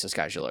of the nicest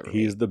guys you'll ever meet.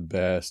 He's the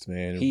best,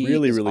 man. He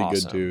really is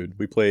awesome. Good dude.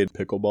 We played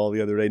pickleball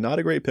the other day. Not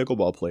a great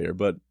pickleball player,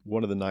 but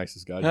one of the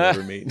nicest guys you'll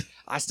ever meet.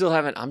 I'm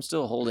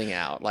still holding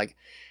out. Like,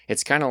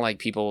 it's kind of like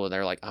people,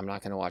 they're like, I'm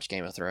not going to watch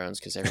Game of Thrones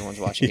because everyone's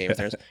watching Game of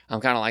Thrones. I'm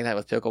kind of like that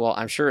with pickleball.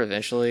 I'm sure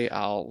eventually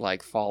I'll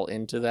like fall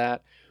into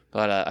that.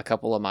 But a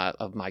couple of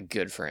my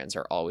good friends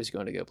are always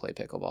going to go play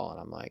pickleball, and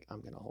I'm like, I'm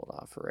going to hold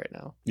off for right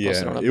now.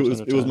 Yeah,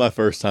 it was my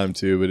first time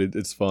too, but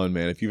it's fun,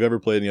 man. If you've ever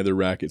played any other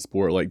racket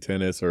sport like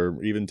tennis or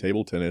even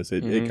table tennis,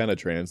 it kind of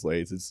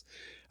translates.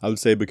 I would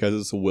say because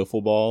it's a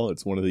wiffle ball,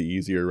 it's one of the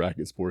easier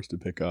racket sports to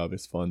pick up.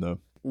 It's fun though.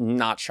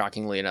 Not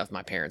shockingly enough,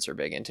 my parents are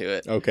big into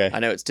it. Okay. I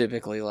know it's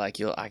typically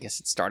like I guess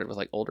it started with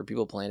like older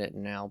people playing it,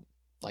 and now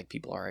like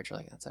people our age are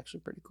like, that's actually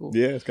pretty cool.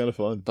 Yeah, it's kind of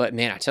fun. But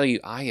man, I tell you,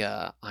 I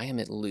am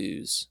at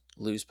Lou's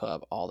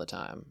Pub all the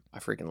time. I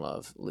freaking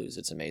love Lou's.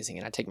 It's amazing.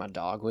 And I take my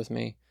dog with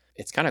me.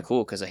 It's kind of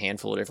cool because a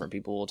handful of different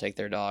people will take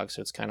their dog.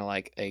 So it's kind of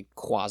like a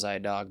quasi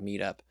dog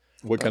meetup.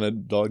 What kind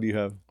of dog do you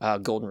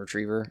have? Golden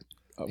Retriever.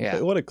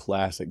 Yeah. What a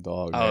classic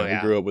dog, man. Oh, yeah.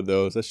 We grew up with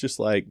those. That's just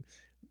like,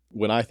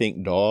 when I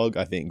think dog,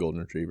 I think Golden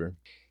Retriever.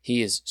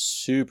 He is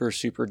super,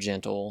 super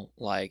gentle.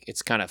 Like,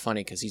 it's kind of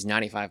funny because he's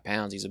 95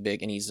 pounds. He's a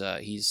big, and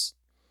he's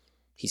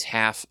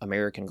half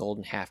American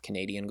Golden, half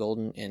Canadian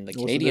Golden, and the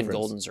Canadian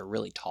Goldens are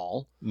really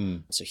tall.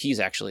 So he's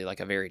actually like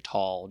a very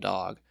tall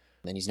dog.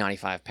 And he's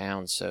 95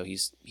 pounds, so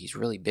he's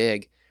really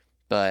big,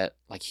 but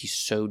like he's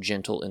so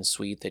gentle and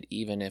sweet that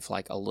even if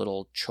like a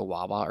little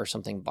Chihuahua or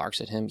something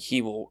barks at him,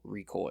 he will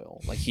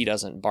recoil. Like he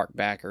doesn't bark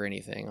back or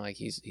anything. Like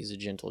he's a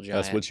gentle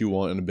giant. That's what you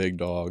want in a big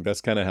dog.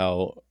 That's kind of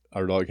how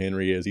our dog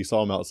Henry is. You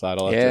saw him outside.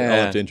 I'll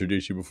have to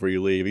introduce you before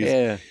you leave.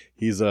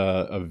 He's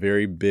a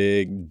very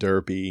big,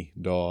 derpy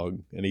dog,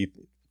 and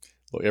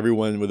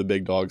everyone with a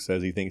big dog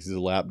says he thinks he's a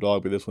lap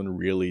dog, but this one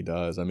really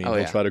does. I mean,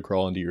 he'll try to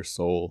crawl into your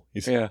soul.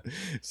 He's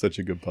such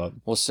a good pup.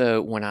 Well, so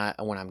when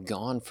I'm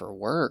gone for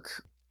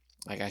work,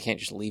 like I can't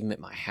just leave him at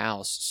my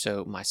house.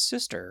 So my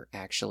sister,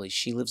 actually,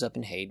 she lives up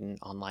in Hayden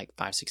on like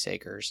 5-6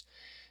 acres.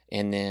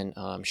 And then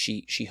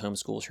she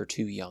homeschools her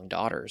 2 young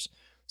daughters.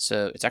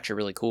 So it's actually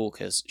really cool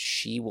because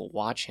she will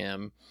watch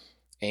him,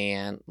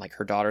 and like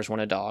her daughters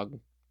want a dog.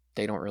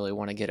 They don't really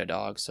want to get a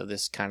dog. So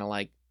this kind of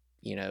like,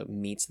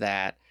 meets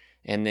that.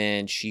 And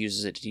then she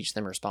uses it to teach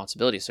them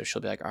responsibility. So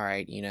she'll be like, all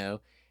right,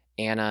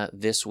 Anna,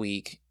 this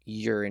week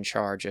you're in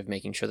charge of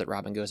making sure that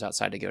Robin goes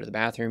outside to go to the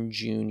bathroom.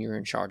 June, you're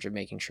in charge of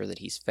making sure that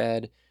he's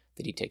fed,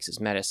 that he takes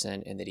his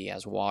medicine, and that he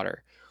has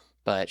water.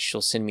 But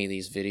she'll send me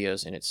these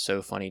videos, and it's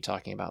so funny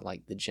talking about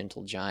like the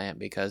gentle giant,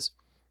 because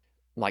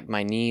like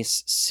my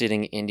niece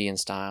sitting Indian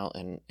style,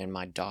 and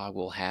my dog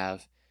will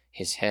have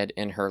his head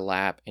in her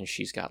lap, and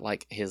she's got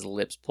like his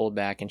lips pulled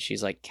back, and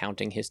she's like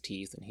counting his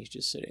teeth, and he's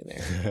just sitting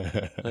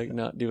there like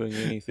not doing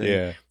anything.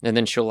 Yeah. And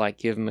then she'll like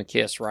give him a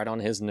kiss right on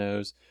his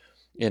nose.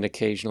 And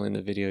occasionally in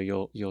the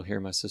video, you'll hear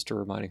my sister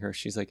reminding her,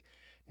 she's like,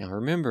 now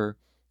remember,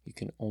 you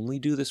can only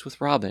do this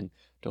with Robin.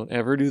 Don't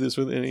ever do this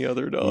with any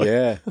other dog.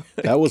 Yeah.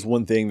 That was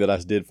one thing that I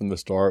did from the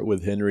start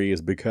with Henry,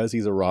 is because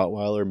he's a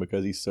Rottweiler and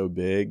because he's so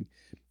big,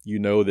 you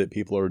know that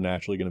people are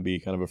naturally going to be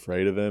kind of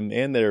afraid of him.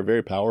 And they're a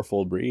very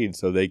powerful breed,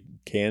 so they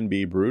can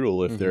be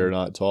brutal if they're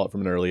not taught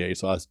from an early age.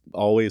 So I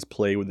always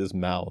play with his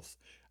mouth.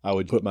 I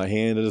would put my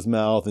hand in his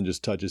mouth and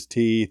just touch his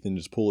teeth and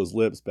just pull his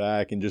lips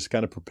back and just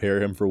kind of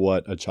prepare him for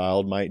what a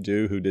child might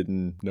do who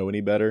didn't know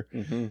any better.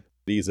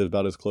 He's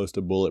about as close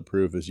to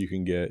bulletproof as you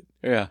can get.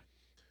 Yeah.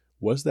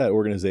 What's that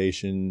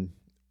organization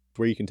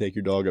where you can take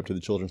your dog up to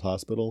the children's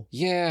hospital?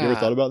 Yeah. You ever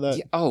thought about that?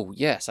 Yeah. Oh,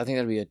 yes. I think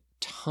that'd be a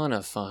ton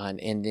of fun.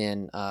 And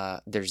then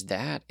there's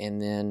that.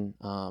 And then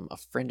a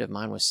friend of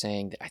mine was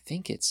saying that I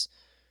think it's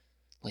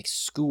like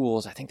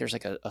schools. I think there's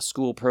like a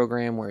school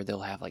program where they'll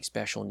have like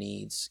special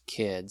needs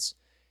kids,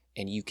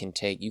 and you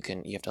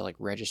have to like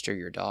register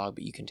your dog,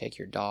 but you can take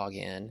your dog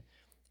in.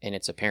 And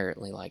it's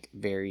apparently like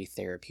very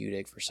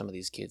therapeutic for some of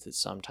these kids that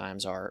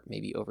sometimes are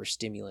maybe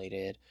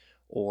overstimulated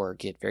or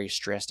get very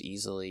stressed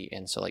easily.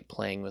 And so like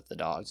playing with the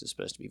dogs is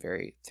supposed to be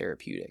very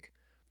therapeutic,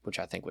 which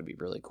I think would be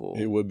really cool.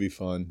 It would be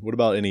fun. What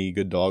about any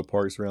good dog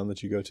parks around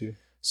that you go to?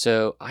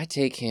 So I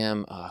take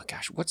him, I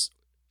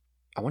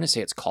want to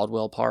say it's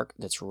Caldwell Park.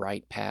 That's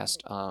right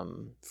past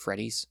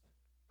Freddy's,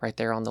 right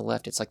there on the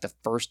left. It's like the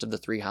first of the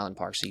 3 Highland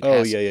Parks. So you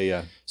pass.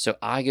 Yeah. So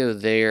I go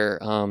there.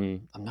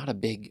 I'm not a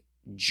big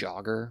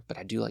jogger, but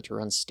I do like to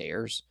run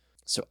stairs.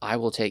 So I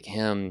will take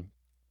him.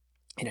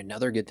 And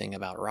another good thing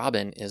about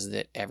Robin is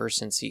that ever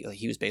since he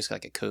was basically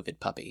like a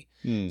COVID puppy.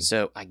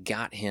 So I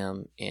got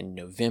him in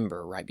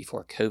November, right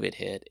before COVID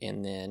hit.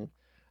 And then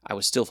I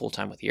was still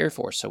full-time with the Air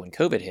Force. So when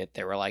COVID hit,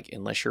 they were like,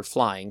 unless you're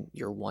flying,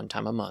 you're 1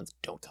 time a month,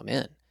 don't come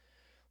in.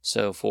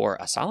 So for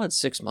a solid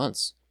 6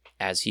 months,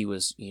 as he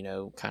was,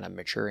 kind of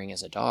maturing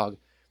as a dog,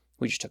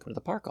 we just took him to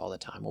the park all the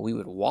time. Well, we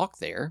would walk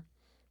there.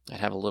 I'd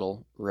have a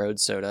little road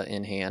soda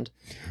in hand.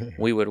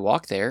 We would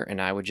walk there,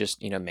 and I would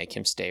just, make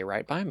him stay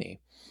right by me.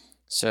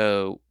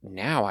 So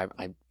now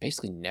I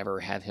basically never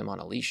have him on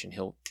a leash, and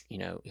he'll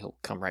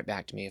come right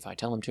back to me if I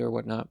tell him to or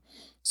whatnot.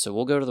 So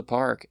we'll go to the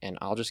park, and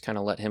I'll just kind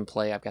of let him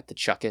play. I've got the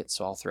chuck it,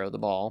 so I'll throw the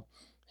ball.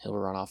 He'll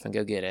run off and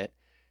go get it.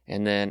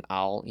 And then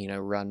I'll,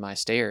 run my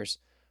stairs.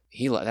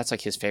 That's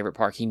like his favorite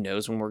park. He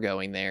knows when we're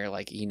going there.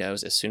 Like he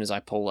knows as soon as I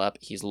pull up,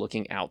 he's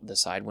looking out the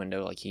side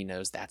window. Like he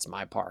knows that's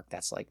my park.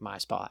 That's like my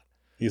spot.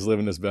 He's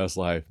living his best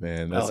life,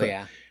 man.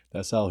 Yeah.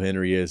 That's how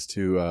Henry is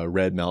to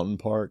Red Mountain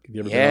Park. Have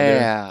you ever been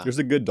out there? There's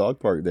a good dog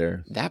park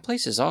there. That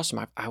place is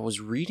awesome. I was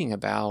reading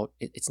about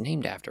it. It's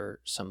named after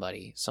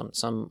somebody.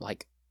 Some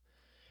like,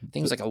 I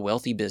think it was like a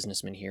wealthy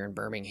businessman here in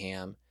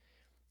Birmingham,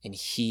 and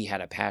he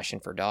had a passion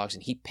for dogs,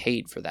 and he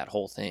paid for that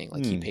whole thing.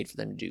 Like he paid for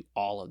them to do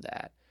all of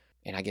that.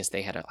 And I guess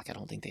they had I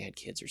don't think they had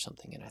kids or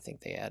something, and I think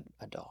they had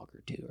a dog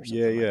or 2 or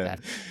something like that.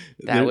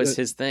 That was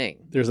his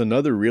thing. There's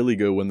another really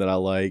good one that I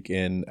like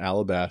in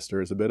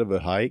Alabaster. It's a bit of a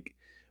hike,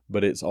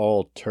 but it's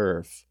all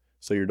turf.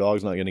 So your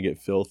dog's not going to get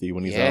filthy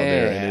when he's out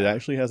there. And it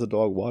actually has a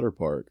dog water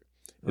park.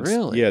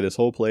 Really? Yeah, this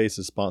whole place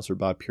is sponsored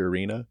by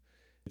Purina.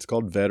 It's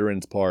called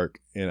Veterans Park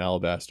in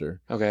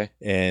Alabaster. Okay.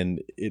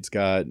 And it's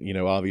got,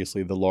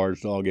 obviously the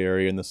large dog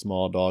area and the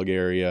small dog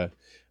area,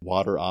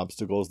 water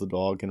obstacles the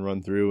dog can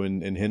run through.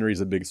 And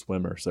Henry's a big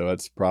swimmer, so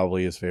that's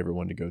probably his favorite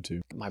one to go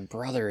to. My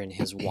brother and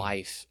his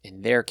wife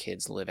and their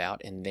kids live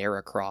out, and they're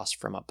across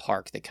from a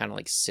park that kind of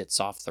like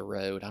sits off the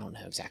road. I don't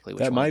know exactly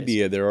which one. That might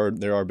be it.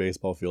 There are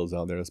baseball fields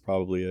out there. That's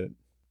probably it.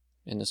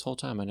 And this whole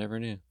time, I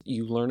never knew.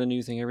 You learn a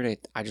new thing every day.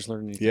 I just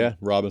learned a new thing. Yeah,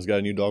 Robin's got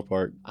a new dog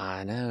park.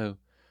 I know.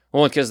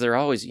 Well, because they're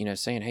always,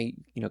 saying, hey,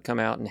 come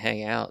out and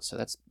hang out. So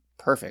that's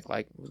perfect.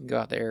 Like, we can go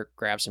out there,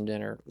 grab some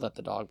dinner, let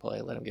the dog play,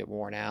 let him get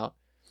worn out.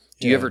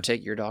 Do you ever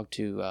take your dog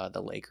to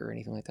the lake or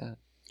anything like that?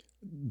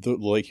 The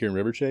lake here in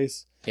River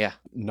Chase? Yeah.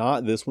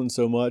 Not this one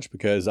so much,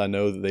 because I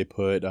know that they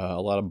put a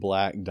lot of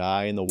black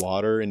dye in the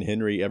water. And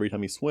Henry, every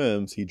time he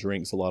swims, he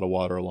drinks a lot of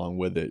water along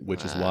with it,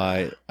 which is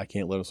why I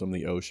can't let him swim in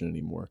the ocean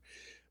anymore.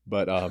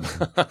 But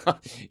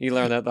you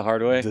learned that the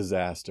hard way?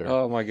 Disaster.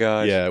 Oh my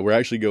gosh. Yeah, we're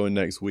actually going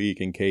next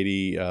week, and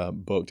Katie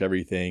booked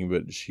everything,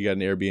 but she got an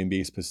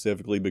Airbnb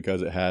specifically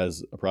because it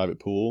has a private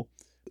pool.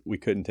 We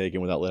couldn't take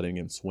him without letting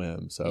him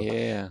swim. So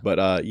yeah.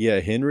 But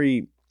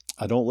Henry,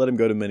 I don't let him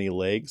go to many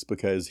lakes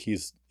because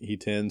he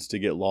tends to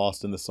get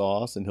lost in the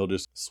sauce, and he'll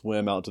just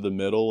swim out to the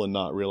middle and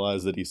not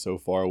realize that he's so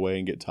far away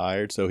and get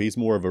tired. So he's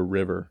more of a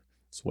river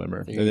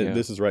swimmer. And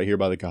this is right here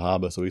by the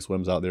Cahaba, so he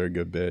swims out there a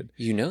good bit.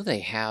 They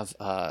have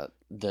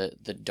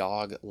the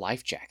dog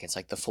life jackets,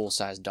 like the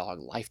full-size dog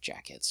life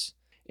jackets,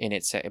 and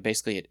it's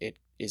basically it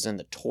is in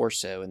the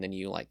torso, and then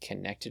you like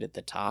connect it at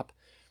the top,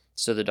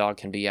 so the dog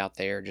can be out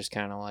there just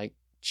kind of like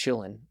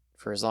chilling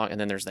for as long, and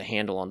then there's the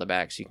handle on the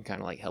back, so you can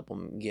kind of like help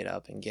him get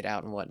up and get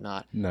out and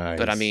whatnot. Nice.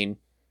 But I mean,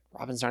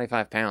 Robin's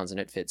 95 pounds, and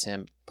it fits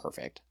him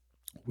perfect.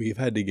 We've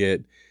had to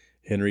get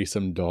Henry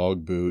some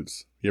dog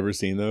boots. You ever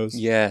seen those?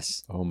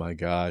 Yes. Oh my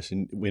gosh.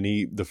 And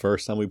the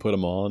first time we put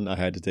him on, I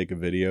had to take a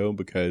video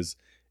because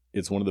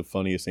it's one of the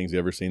funniest things you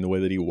ever seen, the way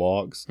that he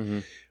walks. Mm-hmm.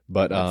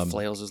 But Like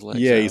flails his legs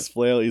yeah,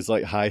 out. he's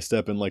like high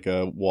stepping like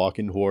a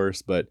walking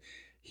horse, but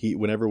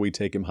whenever we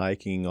take him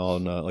hiking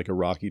on like a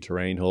rocky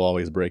terrain, he'll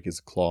always break his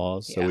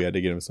claws. So we had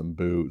to get him some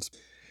boots.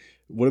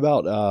 What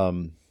about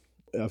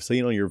I've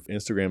seen on your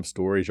Instagram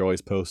stories you're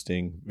always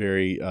posting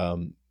very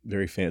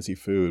fancy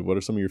food. What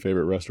are some of your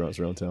favorite restaurants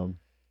around town?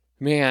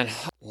 Man,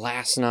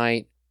 last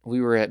night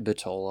we were at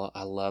Batola.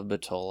 I love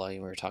Batola. We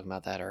were talking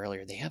about that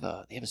earlier. They have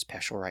a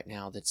special right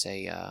now that's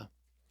a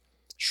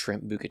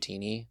shrimp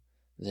bucatini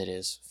that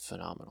is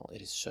phenomenal.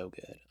 It is so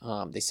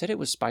good. They said it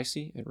was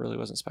spicy. It really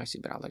wasn't spicy,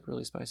 but I like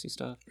really spicy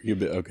stuff.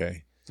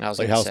 Okay. I was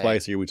like how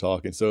spicy are we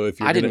talking? So if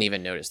I didn't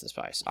even notice the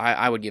spice.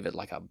 I would give it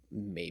like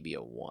maybe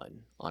a 1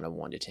 on a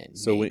 1 to 10.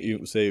 So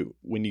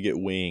when you get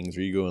wings,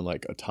 are you going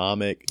like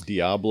Atomic,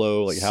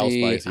 Diablo? Like how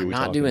spicy are we talking? I'm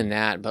not doing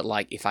that, but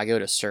like if I go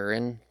to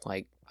Surin,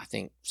 like I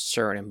think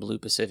Surin and Blue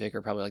Pacific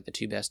are probably like the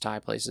 2 best Thai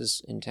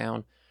places in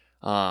town.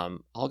 I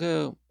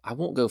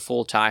won't go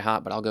full Thai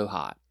hot, but I'll go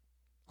hot.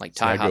 Like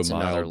Thai hot's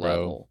another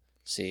level.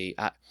 See,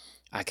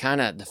 I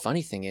kind of, the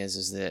funny thing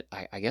is that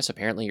I guess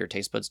apparently your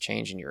taste buds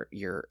change and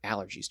your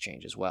allergies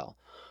change as well.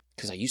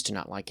 Because I used to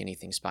not like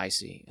anything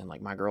spicy, and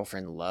like my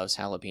girlfriend loves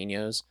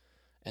jalapenos,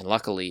 and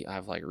luckily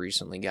I've like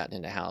recently gotten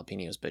into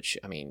jalapenos, but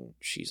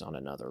she's on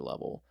another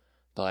level.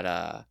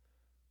 But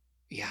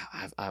yeah,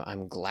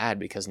 I'm glad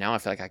because now I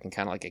feel like I can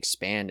kind of like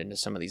expand into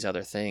some of these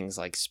other things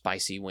like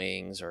spicy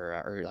wings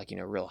or like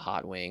real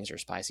hot wings or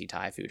spicy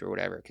Thai food or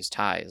whatever. Because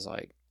Thai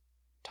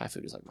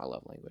food is like my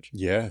love language.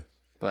 Yeah.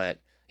 But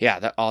yeah,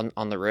 that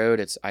on the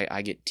road,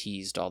 I get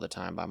teased all the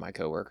time by my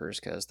coworkers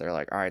because they're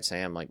like, "All right,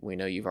 Sam, like we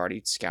know you've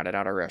already scouted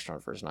out our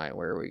restaurant first night.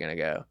 Where are we gonna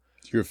go?"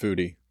 You're a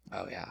foodie.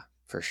 Oh yeah,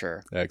 for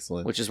sure.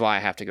 Excellent. Which is why I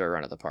have to go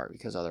run at the park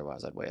because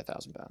otherwise I'd weigh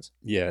 1,000 pounds.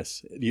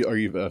 Yes. Are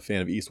you a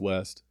fan of East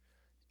West?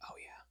 Oh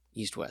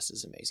yeah, East West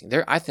is amazing.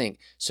 I think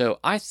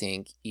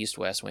East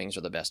West wings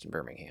are the best in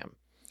Birmingham.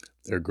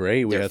 They're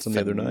great. We had some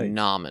the other night.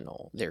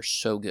 Phenomenal. They're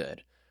so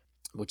good.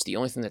 Which the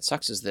only thing that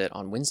sucks is that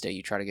on Wednesday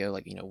you try to go,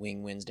 like,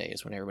 Wing Wednesday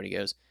is when everybody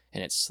goes,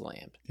 and it's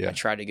slammed. Yeah. I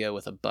tried to go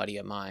with a buddy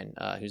of mine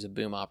who's a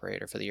boom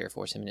operator for the Air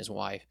Force, him and his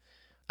wife.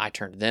 I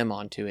turned them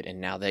onto it, and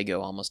now they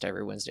go almost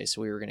every Wednesday.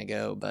 So we were going to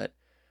go, but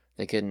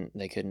they couldn't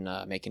make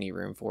any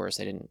room for us.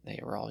 They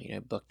were all,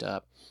 booked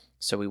up.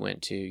 So we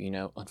went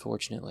to,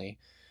 unfortunately,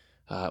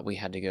 we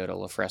had to go to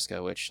La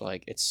Fresca, which,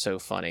 like, it's so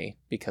funny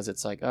because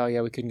it's like, oh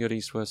yeah, we couldn't go to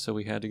East West, so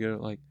we had to go,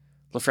 like,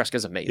 La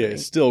Fresca's amazing. Yeah,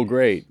 it's still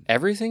great.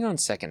 Everything on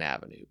 2nd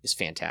Avenue is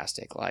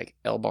fantastic. Like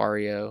El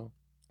Barrio,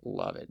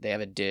 love it. They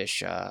have a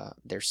dish,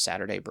 their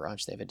Saturday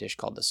brunch, they have a dish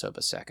called the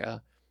Sopa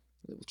Seca.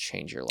 It will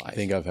change your life. I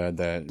think I've had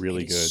that.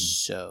 Really good.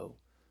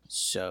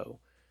 So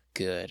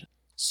good.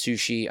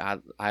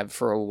 Sushi, I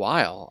for a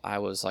while, I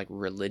was like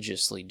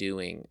religiously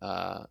doing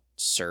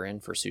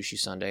Surin for Sushi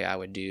Sunday. I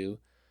would do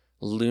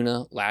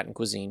Luna Latin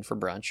Cuisine for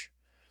brunch.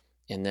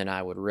 And then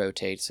I would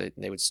rotate, so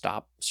they would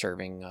stop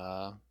serving.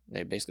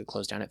 They basically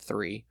close down at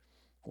 3.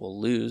 We'll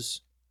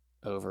lose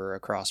over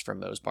across from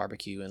Moe's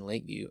Barbecue in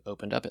Lakeview,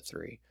 opened up at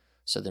 3.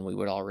 So then we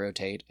would all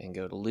rotate and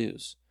go to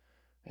lose.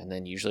 And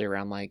then usually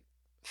around like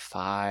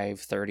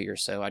 5:30 or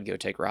so, I'd go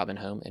take Robin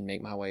home and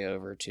make my way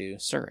over to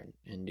Surin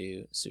and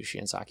do Sushi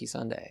and Sake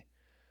Sunday.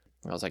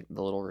 That was like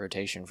the little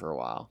rotation for a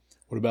while.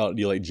 What about,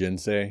 do you like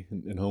Jinsei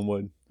in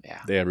Homewood?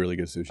 Yeah. They have really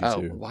good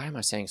sushi too. Why am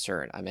I saying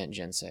Surin? I meant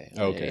Jinsei.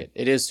 Okay.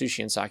 It is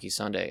Sushi and Sake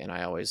Sunday, and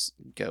I always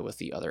go with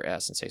the other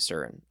S and say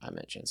Surin. I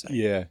meant Jinsei.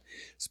 Yeah.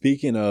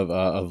 Speaking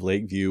of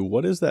Lakeview,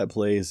 what is that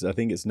place? I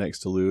think it's next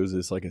to Lou's.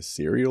 It's like a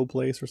cereal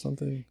place or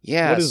something.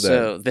 Yeah. What is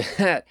so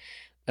that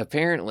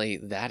apparently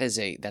that's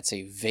a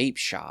vape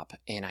shop,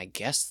 and I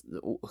guess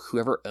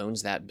whoever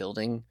owns that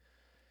building,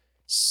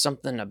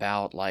 something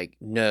about like,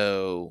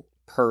 no,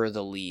 per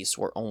the lease,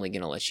 we're only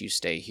gonna let you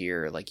stay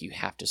here. Like, you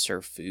have to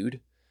serve food.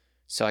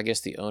 So I guess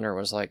the owner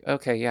was like,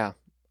 okay, yeah,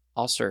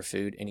 I'll serve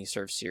food. And he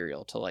served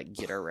cereal to like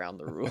get around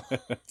the rule,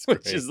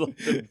 which is like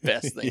the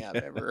best thing I've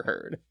ever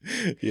heard.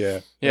 Yeah.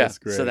 Yeah. That's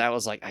great. So that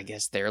was like, I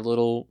guess, their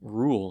little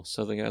rule.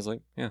 So the guy's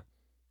like, yeah,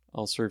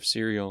 I'll serve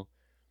cereal,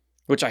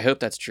 which I hope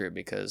that's true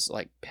because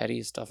like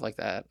petty stuff like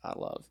that, I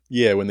love.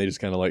 Yeah. When they just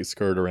kind of like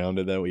skirt around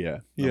it that way. Yeah.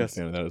 I'm a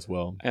fan of that as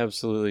well.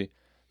 Absolutely.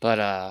 But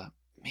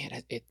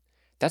man,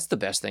 that's the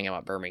best thing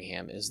about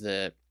Birmingham is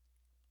that,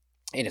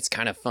 and it's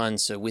kind of fun.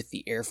 So with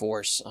the Air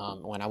Force,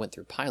 when I went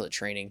through pilot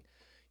training,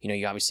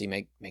 you obviously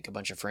make a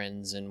bunch of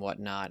friends and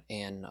whatnot.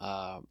 And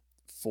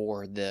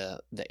for the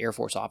Air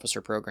Force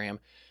officer program,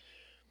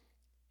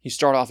 you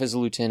start off as a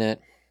lieutenant,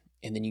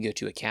 and then you go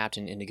to a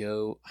captain. And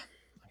I'm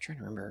trying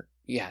to remember.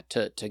 Yeah,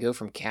 to go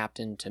from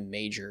captain to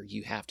major,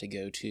 you have to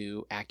go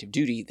to active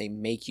duty. They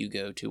make you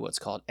go to what's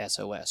called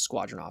SOS,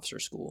 Squadron Officer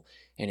School,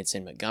 and it's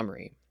in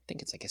Montgomery. I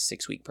think it's like a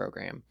 6-week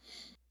program.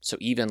 So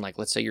even like,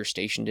 let's say you're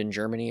stationed in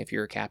Germany, if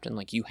you're a captain,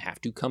 like you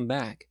have to come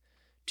back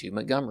to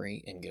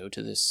Montgomery and go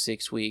to this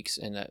 6 weeks.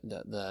 And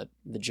the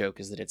joke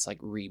is that it's like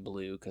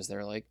re-blue because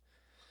they're like,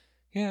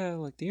 yeah,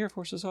 like the Air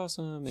Force is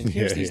awesome, and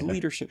here's these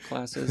leadership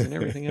classes and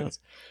everything else.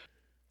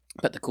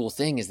 But the cool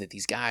thing is that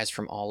these guys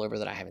from all over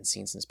that I haven't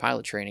seen since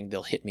pilot training,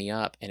 they'll hit me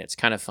up. And it's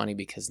kind of funny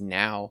because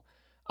now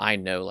I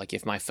know, like,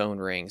 if my phone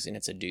rings and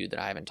it's a dude that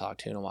I haven't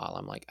talked to in a while,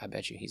 I'm like, I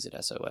bet you he's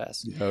at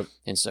SOS. Yep.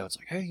 And so it's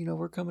like, hey,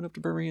 we're coming up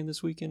to Birmingham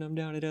this weekend. I'm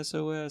down at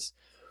SOS.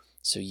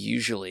 So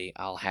usually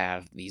I'll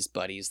have these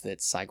buddies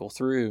that cycle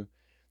through,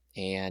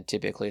 and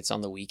typically it's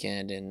on the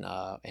weekend, and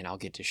I'll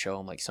get to show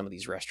them like some of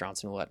these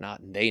restaurants and whatnot.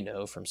 And they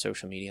know from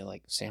social media,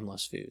 like, Sam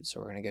loves food, so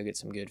we're going to go get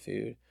some good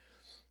food.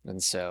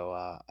 And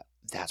so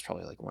that's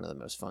probably like one of the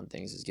most fun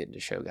things, is getting to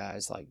show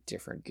guys like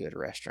different good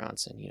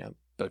restaurants. And,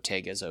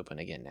 Bottega's open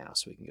again now,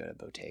 so we can go to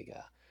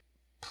Bottega,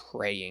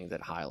 praying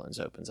that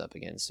Highlands opens up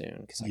again soon,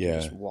 because I can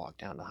just walk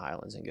down to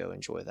Highlands and go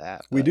enjoy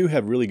that. We do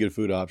have really good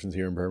food options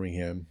here in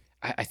Birmingham.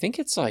 I think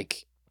it's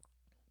like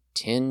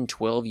 10,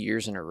 12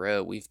 years in a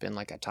row, we've been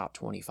like a top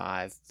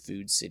 25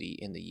 food city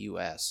in the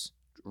U.S.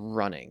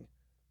 running.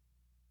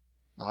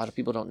 A lot of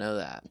people don't know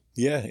that.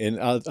 Yeah, and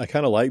I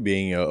kind of like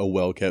being a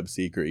well-kept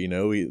secret.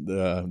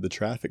 The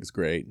traffic's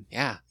great.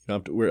 Yeah. I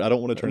don't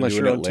want to turn Unless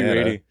into you're an on Atlanta.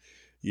 280.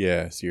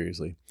 Yeah,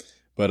 seriously.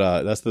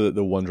 But that's the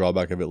one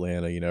drawback of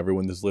Atlanta.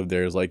 Everyone that's lived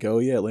there is like, oh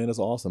yeah, Atlanta's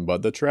awesome,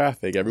 but the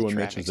traffic. Everyone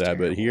mentions that.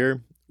 Terrible. But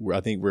here, I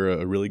think we're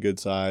a really good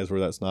size where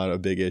that's not a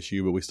big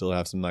issue, but we still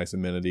have some nice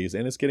amenities,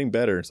 and it's getting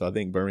better. So I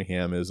think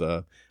Birmingham is.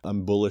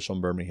 I'm bullish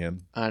on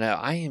Birmingham. I know,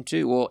 I am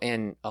too. Well,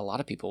 and a lot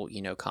of people,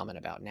 comment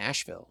about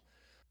Nashville.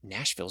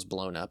 Nashville's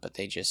blown up, but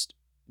they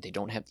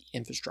don't have the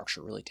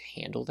infrastructure really to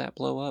handle that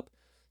blow up.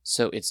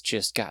 So it's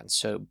just gotten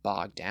so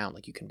bogged down.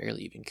 Like, you can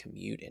barely even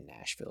commute in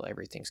Nashville.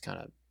 Everything's kind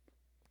of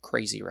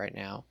crazy right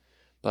now.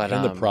 But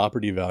and the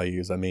property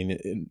values. I mean,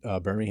 in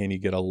Birmingham, you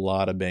get a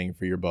lot of bang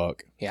for your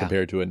buck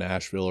compared to a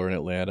Nashville or an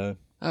Atlanta.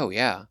 Oh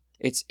yeah,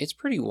 it's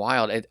pretty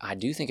wild. I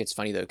do think it's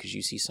funny though, because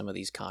you see some of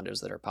these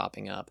condos that are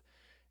popping up,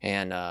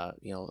 and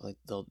like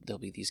there'll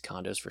be these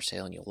condos for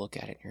sale, and you'll look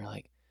at it and you're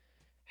like,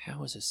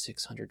 how is a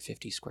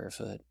 650 square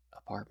foot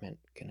apartment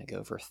gonna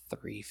go for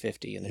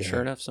 $350? And then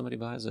sure enough, somebody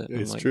buys it.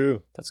 It's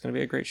true. That's gonna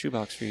be a great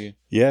shoebox for you.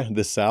 Yeah,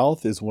 the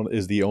South is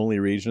the only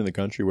region in the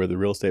country where the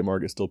real estate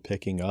market's still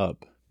picking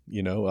up.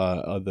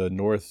 The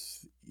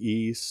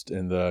Northeast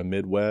and the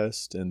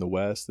Midwest and the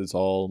West, it's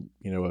all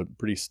a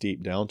pretty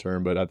steep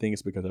downturn. But I think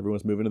it's because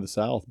everyone's moving to the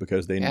South,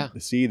 because they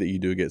see that you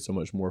do get so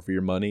much more for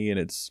your money, and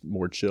it's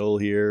more chill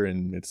here,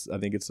 and I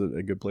think it's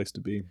a good place to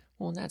be.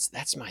 Well, and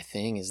that's my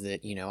thing, is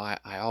that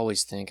I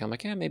always think, I'm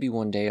like, maybe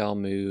one day I'll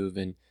move.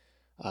 And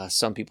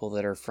some people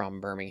that are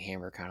from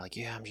Birmingham are kind of like,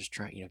 yeah, I'm just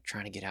trying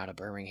to get out of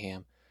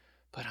Birmingham.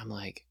 But I'm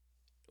like,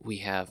 we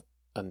have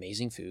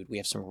amazing food. We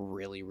have some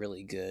really,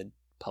 really good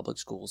public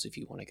schools if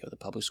you want to go the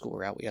public school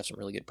route. We have some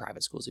really good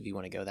private schools if you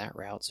want to go that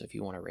route. So if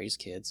you want to raise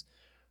kids,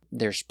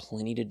 there's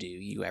plenty to do.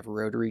 You have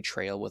Rotary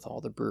Trail with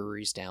all the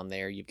breweries down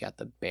there. You've got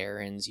the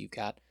Barrens. You've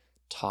got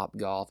Top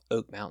Golf,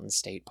 Oak Mountain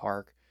State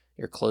Park.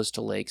 You're close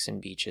to lakes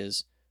and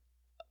beaches.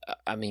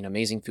 I mean,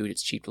 amazing food.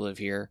 It's cheap to live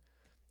here.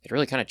 It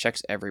really kind of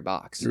checks every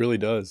box. It really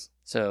does.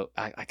 So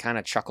I kind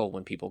of chuckle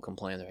when people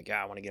complain. They're like,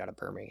 yeah, I want to get out of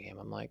Birmingham.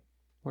 I'm like,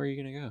 where are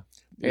you going to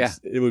go?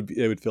 It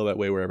would feel that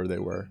way wherever they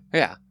were.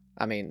 Yeah.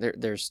 I mean,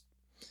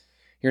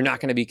 you're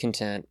not going to be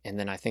content. And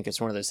then I think it's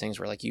one of those things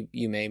where, like,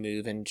 you may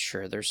move, and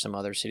sure, there's some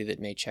other city that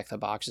may check the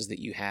boxes that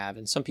you have.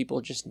 And some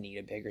people just need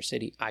a bigger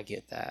city. I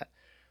get that.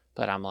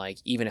 But I'm like,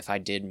 even if I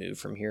did move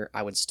from here,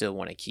 I would still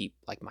want to keep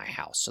like my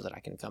house so that I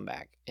can come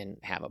back and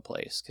have a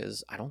place.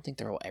 Because I don't think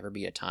there will ever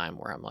be a time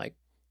where I'm like,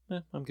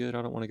 I'm good.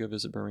 I don't want to go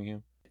visit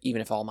Birmingham.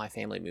 Even if all my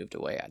family moved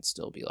away, I'd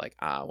still be like,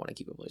 I want to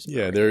keep a place in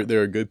Birmingham.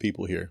 there are good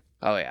people here.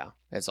 Oh yeah,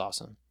 it's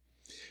awesome.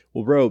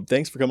 Well, bro,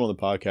 thanks for coming on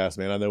the podcast,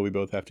 man. I know we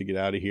both have to get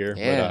out of here,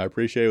 but I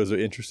appreciate it. It was an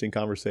interesting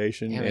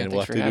conversation, man, and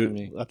we'll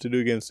have to do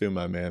it again soon,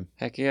 my man.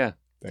 Heck yeah.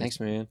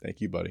 Thanks, man.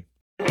 Thank you, buddy.